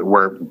indicative that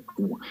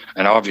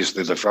and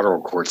obviously the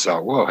federal court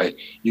thought, well, hey,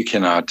 you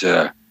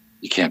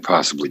can't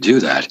possibly do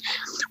that.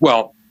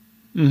 Well,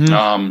 in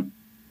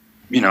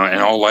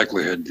all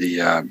likelihood,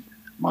 the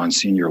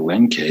Monsignor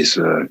Lynn case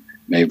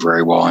may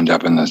very well end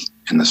up in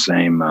the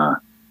same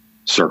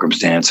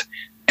circumstance,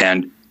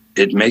 and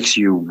it makes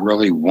you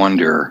really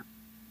wonder,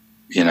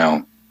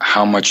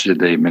 how much did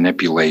they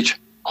manipulate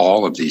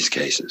all of these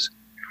cases?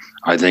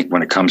 I think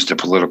when it comes to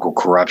political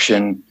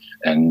corruption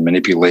and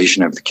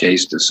manipulation of the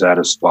case to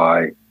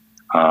satisfy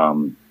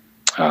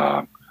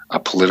a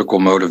political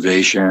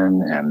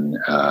motivation and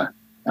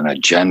an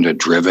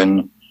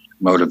agenda-driven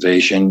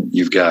motivation,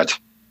 you've got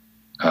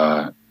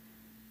a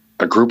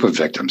group of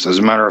victims. As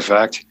a matter of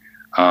fact,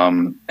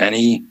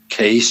 any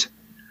case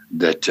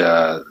that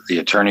the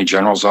Attorney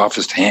General's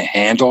office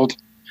handled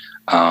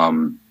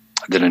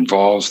that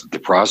involves the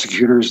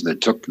prosecutors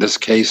that took this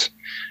case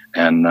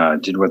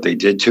and did what they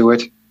did to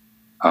it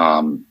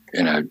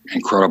in an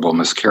incredible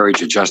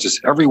miscarriage of justice,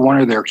 every one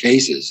of their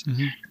cases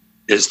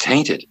is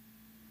tainted.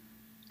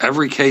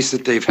 Every case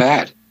that they've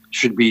had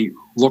should be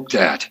looked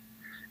at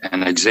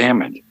and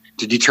examined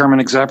to determine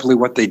exactly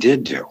what they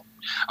did do.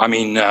 I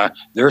mean,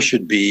 there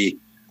should be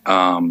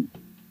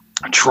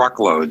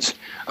truckloads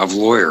of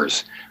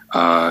lawyers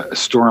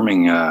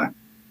storming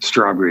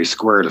Strawberry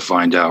Square to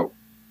find out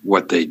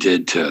what they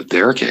did to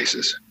their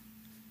cases.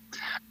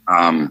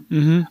 I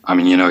mean,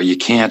 you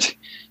can't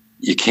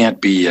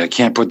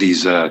put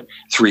these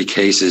three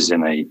cases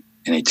in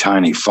a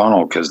tiny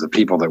funnel, because the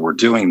people that were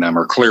doing them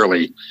are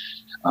clearly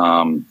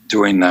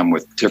doing them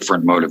with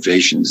different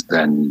motivations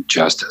than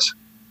justice.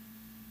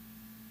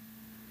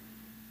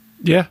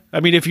 Yeah. I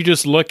mean, if you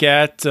just look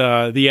at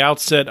the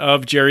outset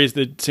of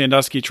the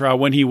Sandusky trial,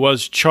 when he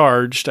was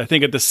charged, I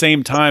think at the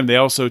same time, they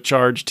also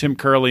charged Tim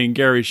Curley and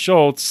Gary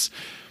Schultz,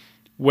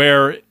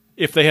 where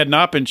if they had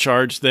not been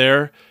charged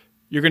there,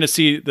 you're going to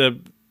see the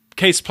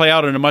case play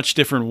out in a much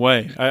different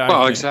way. I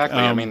think. Exactly.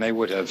 I mean,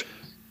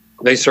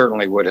 they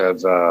certainly would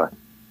have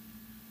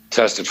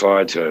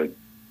testified to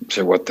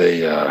what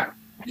they,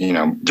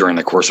 during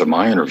the course of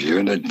my interview,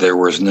 and there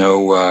was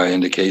no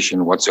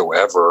indication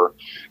whatsoever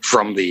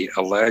from the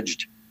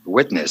alleged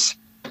witness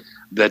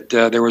that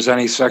there was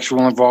any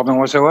sexual involvement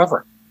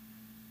whatsoever.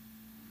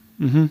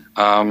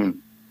 Mm-hmm.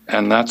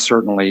 And that's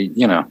certainly,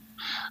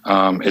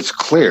 it's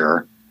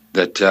clear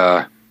that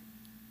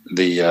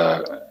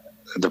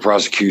the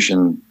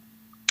prosecution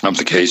of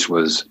the case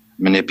was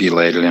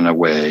manipulated in a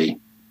way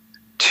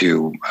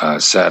to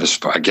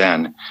satisfy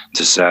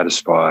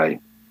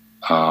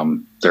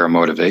their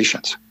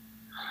motivations.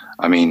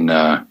 I mean,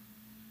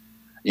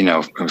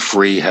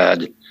 Free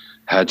had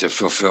to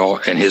fulfill,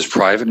 in his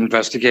private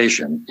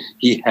investigation,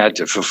 he had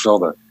to fulfill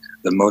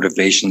the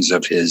motivations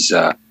of his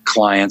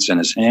clients and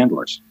his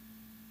handlers.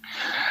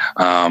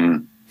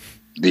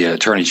 The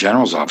Attorney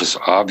General's office,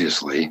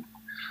 obviously,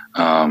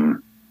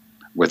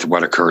 with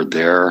what occurred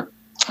there,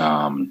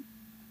 and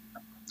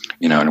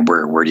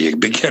where do you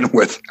begin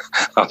with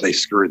how they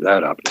screwed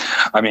that up?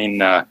 I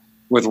mean,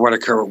 with what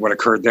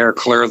occurred there,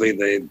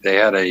 clearly they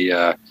had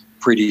a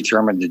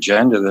predetermined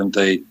agenda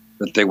that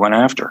they went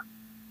after,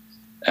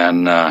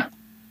 and the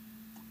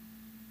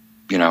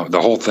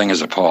whole thing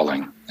is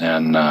appalling.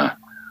 And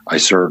I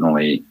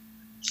certainly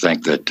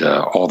think that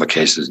all the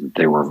cases that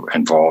they were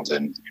involved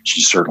in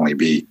should certainly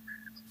be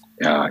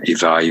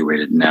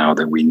evaluated now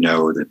that we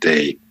know that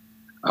they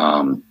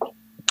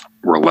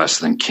were less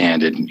than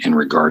candid in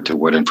regard to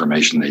what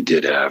information they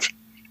did have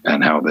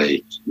and how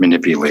they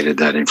manipulated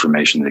that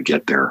information to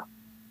get their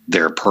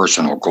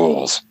personal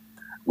goals,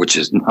 which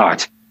is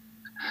not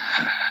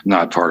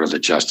part of the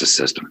justice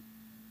system.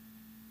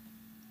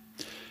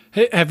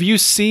 Hey, have you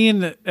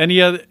seen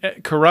any other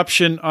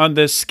corruption on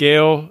this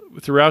scale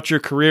throughout your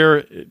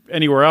career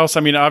anywhere else? I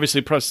mean,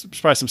 obviously,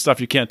 probably some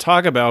stuff you can't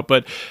talk about,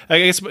 but I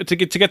guess to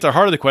get to the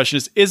heart of the question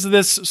is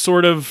this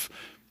sort of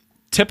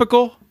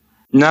typical?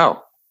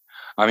 No.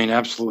 I mean,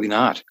 absolutely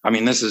not. I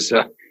mean, this is,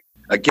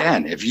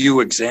 again, if you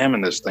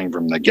examine this thing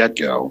from the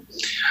get-go,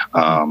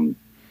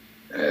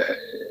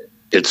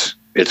 it's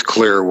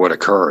clear what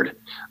occurred.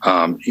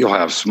 You'll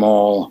have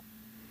small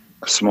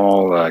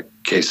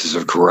cases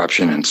of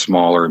corruption in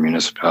smaller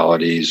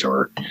municipalities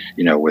or,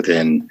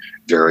 within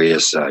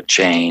various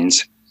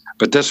chains.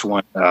 But this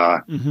one,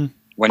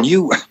 when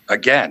you,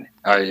 again,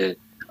 I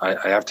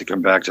have to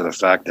come back to the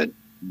fact that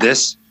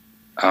this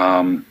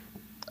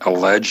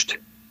alleged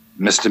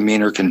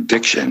misdemeanor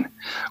conviction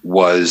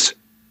was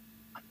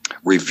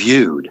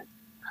reviewed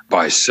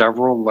by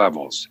several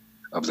levels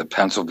of the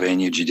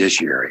Pennsylvania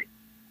judiciary,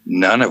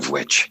 none of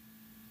which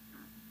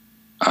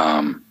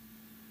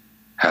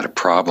had a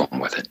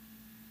problem with it.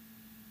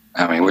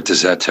 I mean, what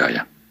does that tell you?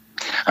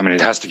 I mean,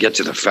 it has to get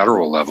to the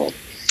federal level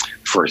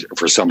for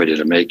somebody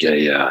to make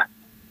a,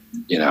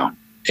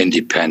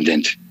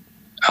 independent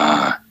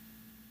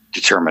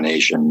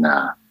determination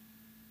that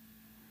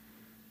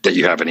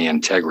you have any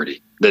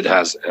integrity, that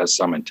has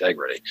some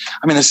integrity.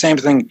 I mean, the same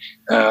thing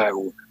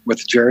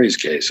with Jerry's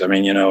case. I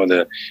mean,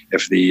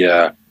 if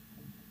the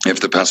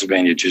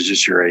Pennsylvania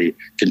judiciary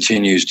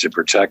continues to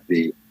protect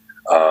the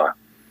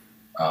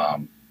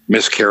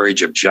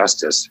miscarriage of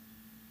justice,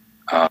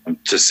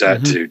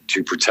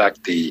 to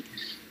protect the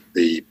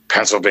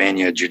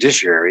Pennsylvania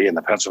judiciary and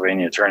the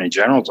Pennsylvania Attorney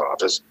General's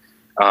office,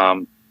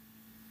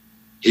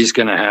 he's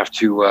going to have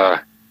to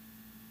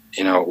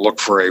look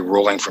for a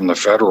ruling from the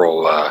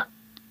federal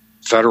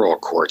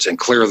courts. And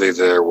clearly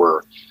there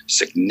were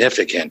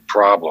significant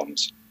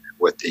problems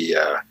with the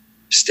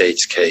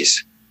state's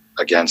case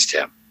against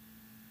him.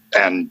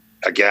 And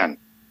again,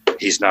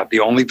 he's not the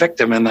only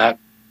victim in that.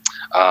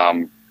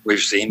 We've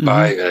seen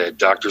by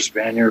Dr.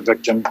 Spanier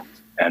victim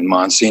and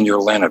Monsignor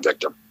Lana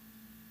victim.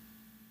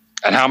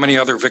 And how many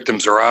other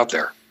victims are out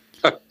there?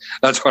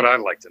 That's what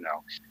I'd like to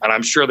know. And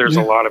I'm sure there's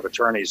a lot of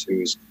attorneys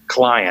whose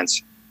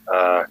clients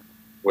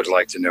would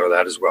like to know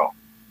that as well.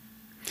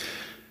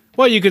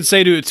 Well, you could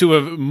say to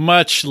a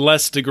much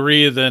less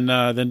degree than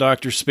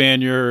Dr.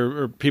 Spanier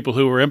or people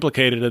who were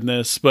implicated in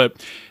this,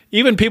 but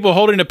even people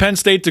holding a Penn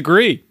State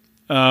degree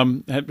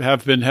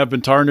have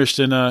been tarnished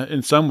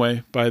in some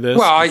way by this.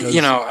 Well,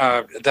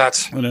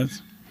 that's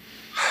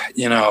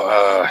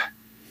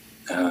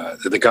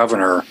the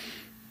governor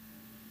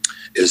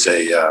is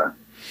the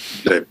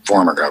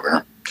former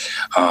governor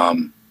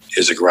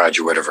is a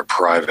graduate of a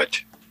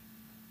private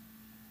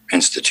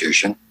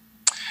institution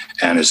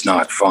and is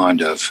not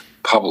fond of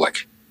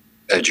public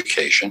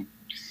education.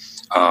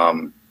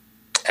 And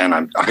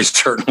I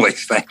certainly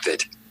think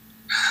that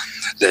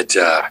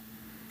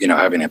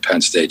having a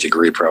Penn State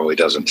degree probably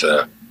doesn't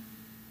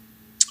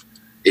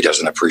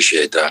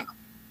appreciate that.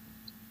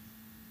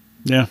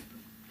 Yeah.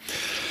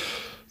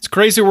 It's a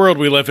crazy world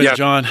we live in,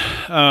 John.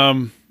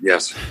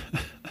 Yes.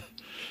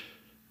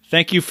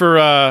 thank you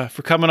for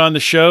coming on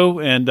the show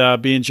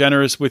and being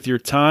generous with your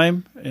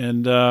time.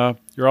 And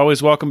you're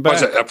always welcome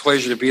back. It was a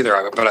pleasure to be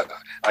there. But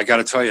I got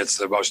to tell you, it's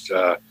the most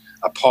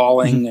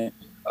appalling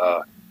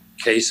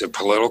case of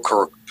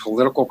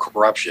political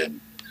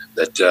corruption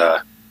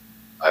that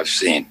I've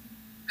seen,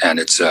 and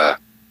it's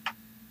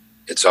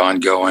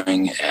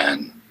ongoing,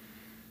 and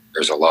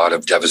there's a lot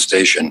of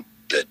devastation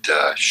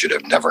that should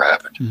have never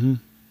happened. Mm-hmm.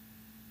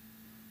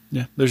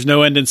 Yeah, there's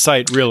no end in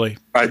sight, really.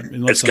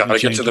 It's got to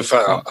get to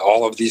the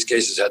all of these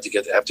cases have to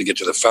get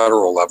to the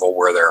federal level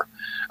where they're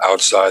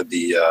outside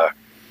the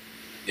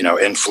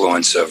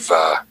influence of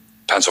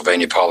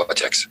Pennsylvania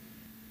politics.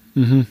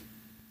 Mm-hmm.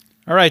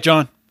 All right,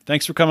 John.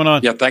 Thanks for coming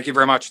on. Yeah, thank you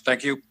very much.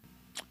 Thank you.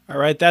 All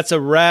right, that's a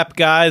wrap,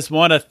 guys.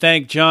 Want to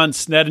thank John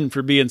Snedden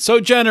for being so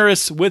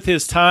generous with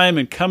his time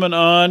and coming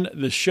on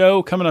the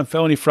show, coming on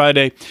Felony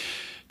Friday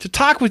to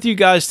talk with you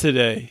guys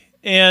today.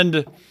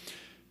 And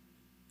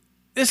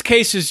this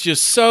case is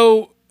just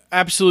so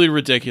absolutely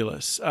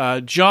ridiculous.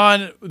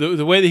 John,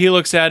 the way that he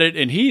looks at it,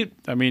 and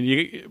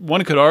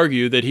one could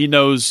argue that he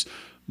knows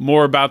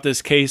more about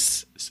this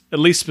case, at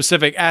least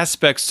specific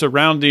aspects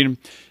surrounding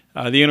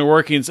the inner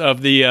workings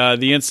of the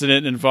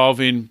incident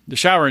involving the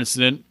shower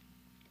incident,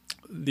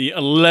 the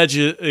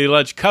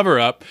alleged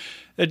cover-up,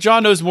 that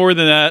John knows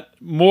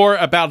more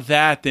about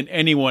that than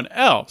anyone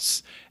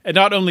else. And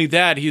not only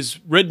that, he's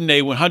written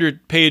a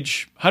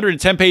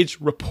 110-page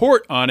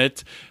report on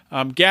it,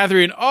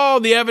 gathering all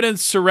the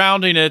evidence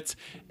surrounding it,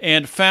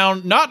 and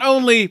found not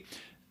only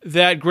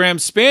that Graham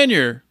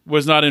Spanier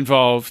was not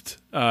involved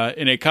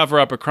in a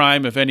cover-up, a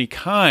crime of any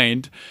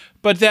kind,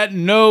 but that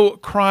no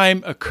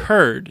crime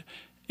occurred,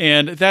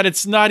 and that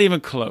it's not even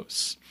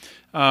close.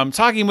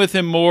 Talking with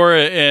him more,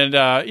 and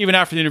even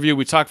after the interview,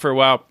 we talked for a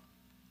while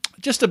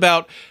just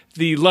about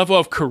the level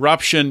of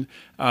corruption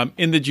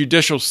in the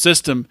judicial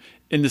system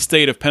in the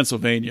state of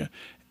Pennsylvania.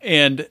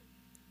 And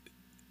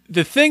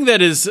the thing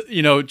that is,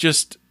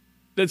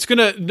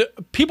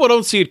 people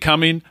don't see it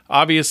coming,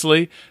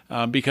 obviously,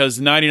 because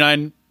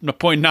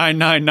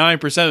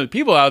 99.999% of the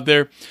people out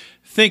there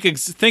think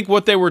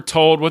what they were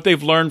told, what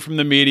they've learned from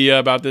the media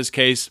about this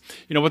case,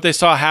 what they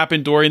saw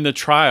happen during the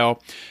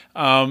trial.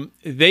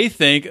 They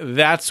think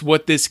that's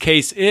what this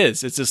case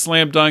is. It's a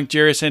slam dunk.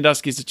 Jerry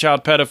Sandusky's a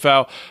child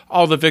pedophile.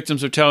 All the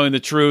victims are telling the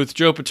truth.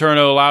 Joe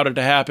Paterno allowed it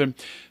to happen.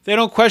 They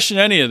don't question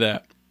any of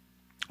that.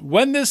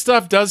 When this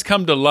stuff does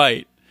come to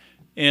light,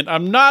 and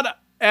I'm not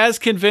as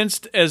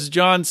convinced as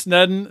John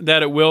Snedden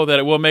that it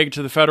will make it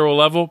to the federal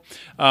level.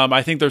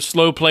 I think they're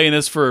slow playing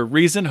this for a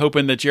reason,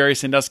 hoping that Jerry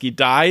Sandusky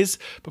dies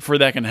before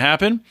that can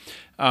happen.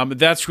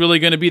 That's really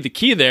going to be the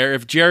key there.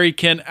 If Jerry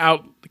can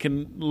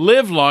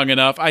live long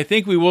enough, I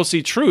think we will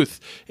see truth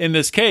in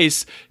this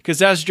case,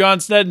 because as John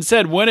Snedden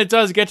said, when it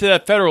does get to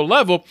that federal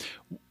level,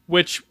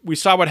 which we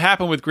saw what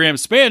happened with Graham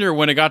Spanier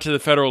when it got to the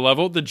federal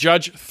level, the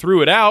judge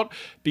threw it out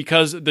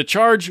because the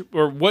charge,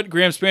 or what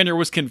Graham Spanier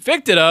was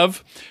convicted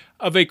of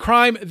a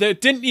crime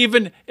that didn't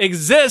even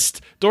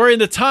exist during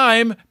the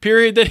time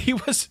period that he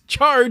was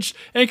charged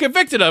and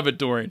convicted of it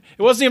during.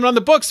 It wasn't even on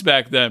the books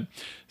back then.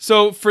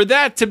 So for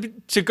that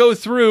to go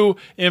through,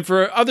 and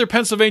for other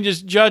Pennsylvania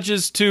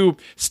judges to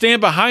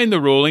stand behind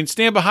the ruling,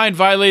 stand behind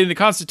violating the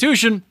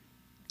Constitution,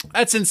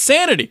 that's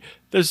insanity.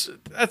 That's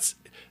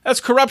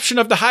corruption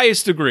of the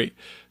highest degree.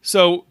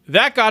 So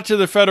that got to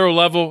the federal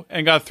level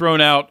and got thrown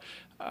out.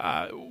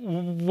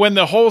 When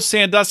the whole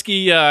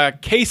Sandusky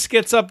case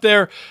gets up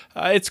there,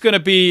 it's going to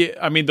be,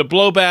 the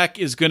blowback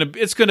it's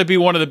going to be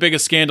one of the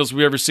biggest scandals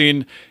we've ever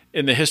seen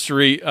in the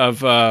history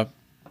of,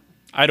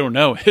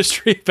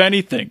 history of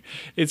anything.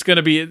 It's going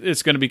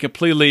to be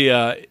completely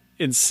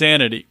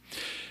insanity.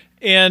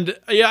 And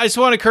I just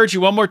want to encourage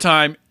you one more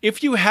time,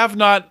 if you have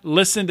not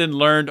listened and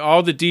learned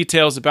all the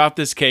details about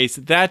this case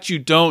that you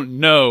don't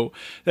know,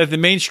 that the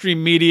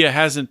mainstream media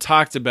hasn't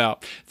talked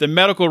about, the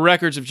medical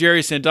records of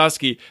Jerry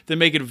Sandusky that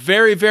make it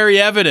very, very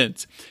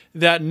evident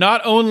that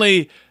not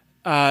only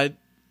did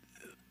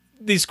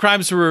these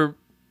crimes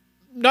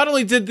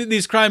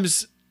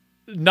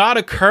not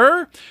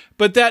occur,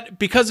 but that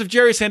because of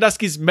Jerry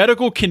Sandusky's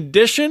medical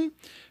condition,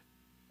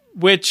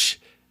 which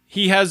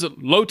he has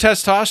low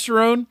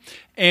testosterone,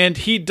 and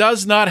he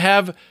does not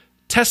have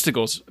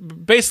testicles,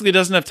 basically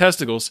doesn't have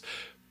testicles,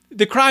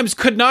 the crimes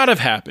could not have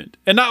happened.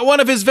 And not one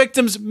of his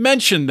victims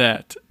mentioned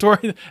that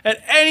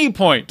at any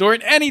point,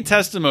 during any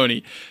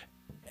testimony,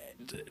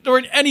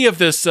 during any of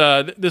this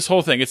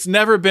whole thing. It's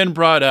never been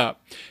brought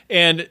up.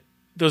 And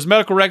those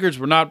medical records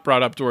were not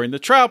brought up during the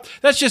trial.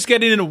 That's just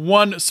getting into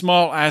one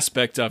small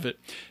aspect of it.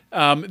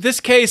 This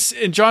case,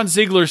 and John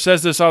Ziegler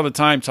says this all the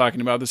time talking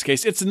about this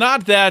case, it's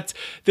not that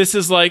this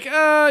is like,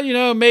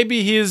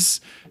 maybe he's,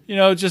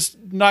 just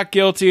not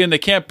guilty and they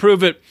can't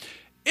prove it.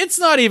 It's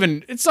not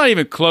even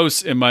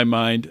close in my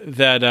mind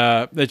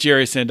that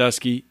Jerry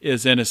Sandusky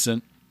is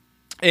innocent.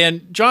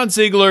 And John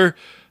Ziegler,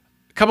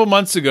 a couple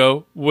months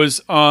ago,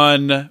 was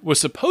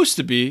supposed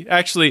to be,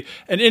 actually,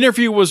 an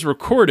interview was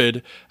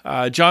recorded,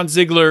 John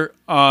Ziegler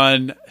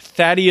on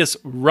Thaddeus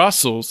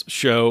Russell's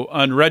show,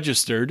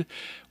 Unregistered,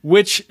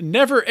 which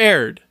never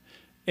aired.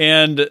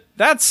 And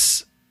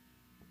that's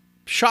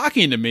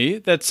shocking to me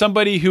that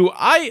somebody who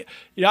I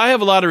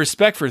have a lot of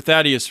respect for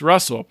Thaddeus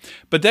Russell,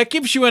 but that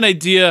gives you an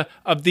idea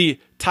of the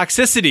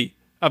toxicity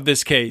of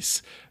this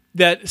case.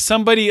 That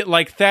somebody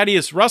like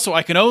Thaddeus Russell,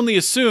 I can only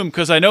assume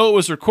because I know it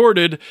was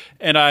recorded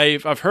and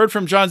I've heard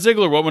from John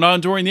Ziegler what went on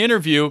during the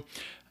interview,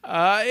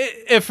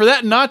 if for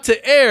that not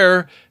to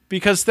air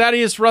because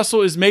Thaddeus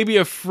Russell is maybe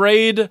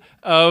afraid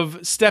of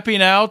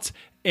stepping out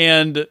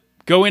and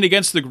going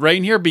against the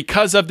grain here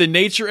because of the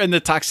nature and the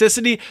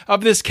toxicity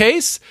of this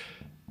case.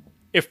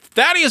 If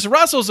Thaddeus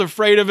Russell's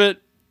afraid of it,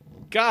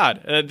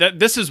 God,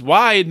 this is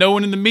why no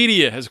one in the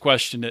media has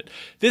questioned it.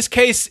 This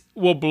case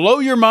will blow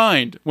your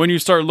mind when you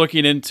start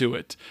looking into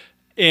it.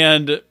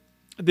 And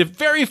the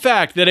very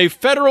fact that a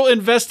federal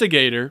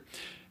investigator,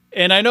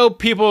 and I know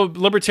people,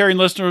 libertarian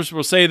listeners,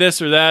 will say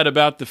this or that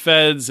about the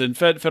feds and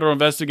federal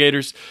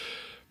investigators.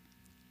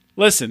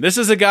 Listen, this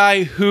is a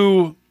guy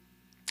who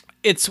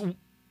it's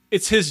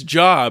his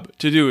job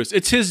to do this.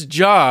 It's his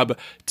job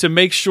to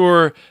make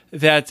sure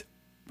that,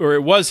 or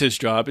it was his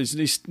job,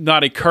 he's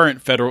not a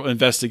current federal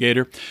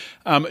investigator,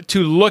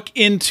 to look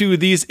into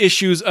these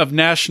issues of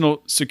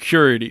national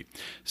security.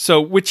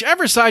 So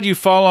whichever side you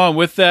fall on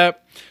with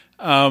that,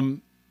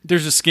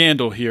 there's a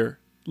scandal here,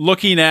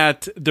 looking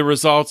at the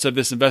results of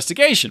this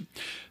investigation.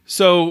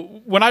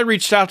 So when I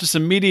reached out to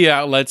some media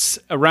outlets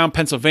around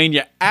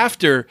Pennsylvania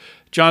after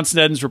John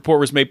Sneden's report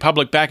was made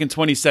public back in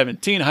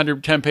 2017,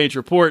 110-page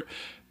report,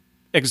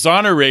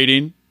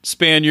 exonerating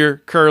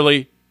Spanier,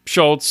 Curley,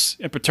 Schultz,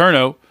 and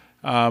Paterno,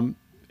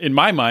 in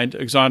my mind,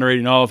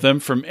 exonerating all of them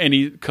from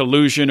any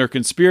collusion or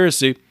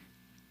conspiracy.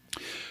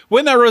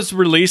 When that was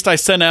released, I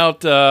sent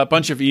out a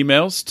bunch of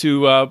emails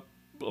to a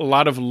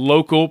lot of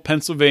local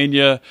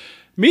Pennsylvania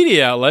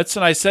media outlets,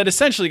 and I said,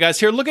 essentially, guys,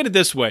 here, look at it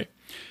this way.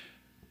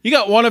 You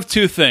got one of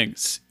two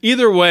things.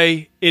 Either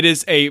way, it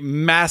is a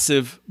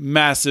massive,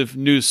 massive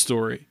news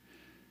story.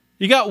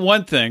 You got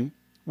one thing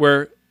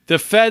where the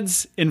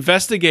feds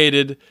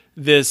investigated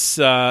this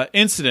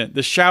incident,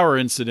 the shower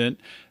incident,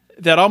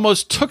 that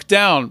almost took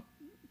down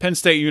Penn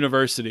State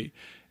University.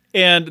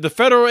 And the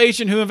federal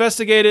agent who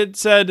investigated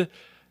said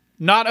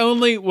not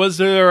only was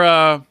there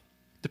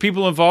the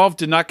people involved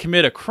did not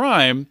commit a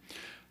crime,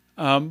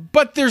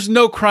 but there's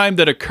no crime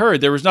that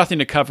occurred. There was nothing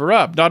to cover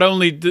up. Not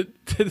only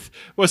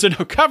was there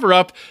no cover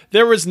up,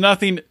 there was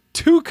nothing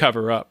to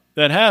cover up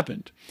that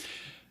happened.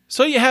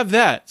 So you have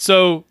that.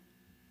 So,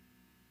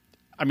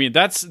 I mean,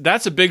 that's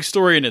a big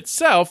story in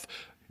itself.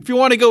 If you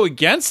want to go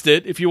against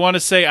it, if you want to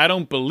say, I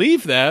don't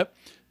believe that,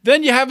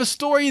 then you have a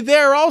story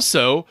there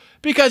also,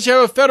 because you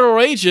have a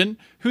federal agent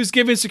who's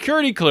giving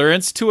security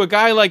clearance to a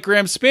guy like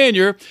Graham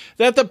Spanier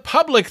that the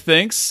public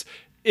thinks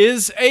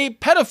is a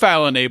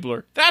pedophile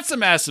enabler. That's a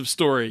massive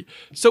story.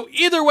 So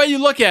either way you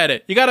look at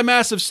it, you got a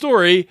massive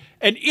story,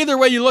 and either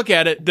way you look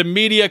at it, the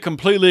media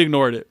completely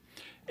ignored it.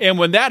 And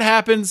when that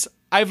happens,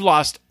 I've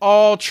lost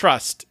all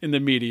trust in the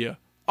media.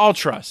 All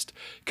trust.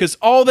 Because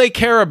all they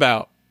care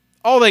about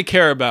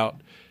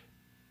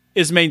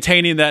is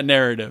maintaining that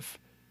narrative.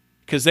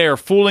 Because they are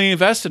fully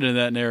invested in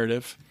that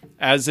narrative,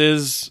 as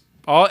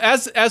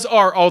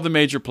are all the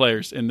major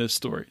players in this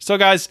story. So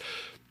guys,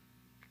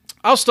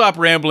 I'll stop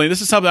rambling. This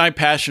is something I'm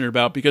passionate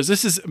about because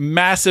this is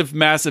massive,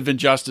 massive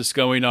injustice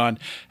going on.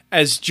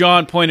 As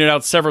John pointed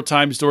out several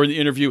times during the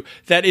interview,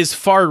 that is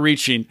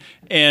far-reaching.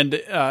 And,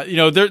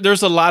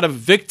 there's a lot of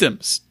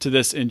victims to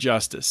this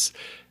injustice.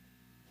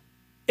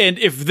 And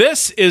if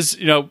this is,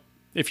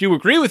 if you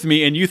agree with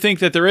me and you think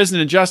that there is an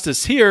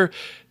injustice here,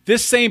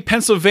 this same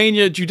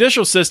Pennsylvania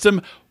judicial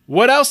system,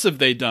 what else have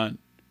they done?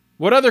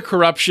 What other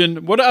corruption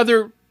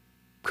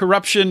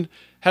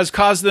has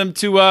caused them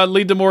to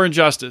lead to more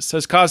injustice,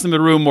 has caused them to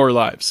ruin more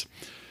lives?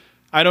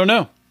 I don't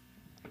know.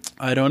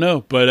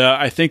 But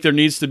I think there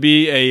needs to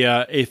be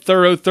a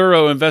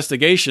thorough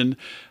investigation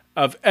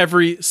of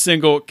every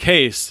single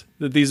case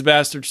that these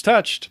bastards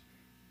touched.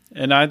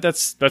 And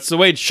that's the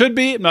way it should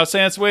be. I'm not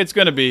saying that's the way it's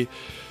going to be,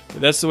 but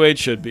that's the way it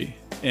should be.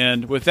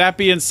 And with that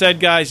being said,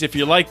 guys, if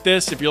you like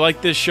this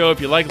show, if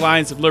you like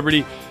Lions of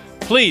Liberty,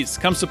 please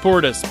come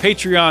support us.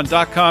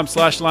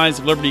 Patreon.com/Lions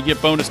of Liberty.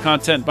 Get bonus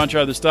content, a bunch of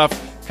other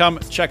stuff. Come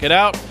check it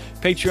out.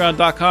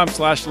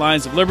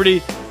 Patreon.com/Lions of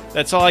Liberty.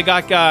 That's all I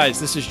got, guys.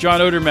 This is John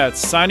Odermatt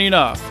signing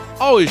off.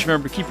 Always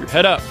remember to keep your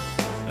head up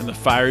and the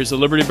fires of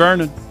liberty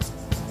burning.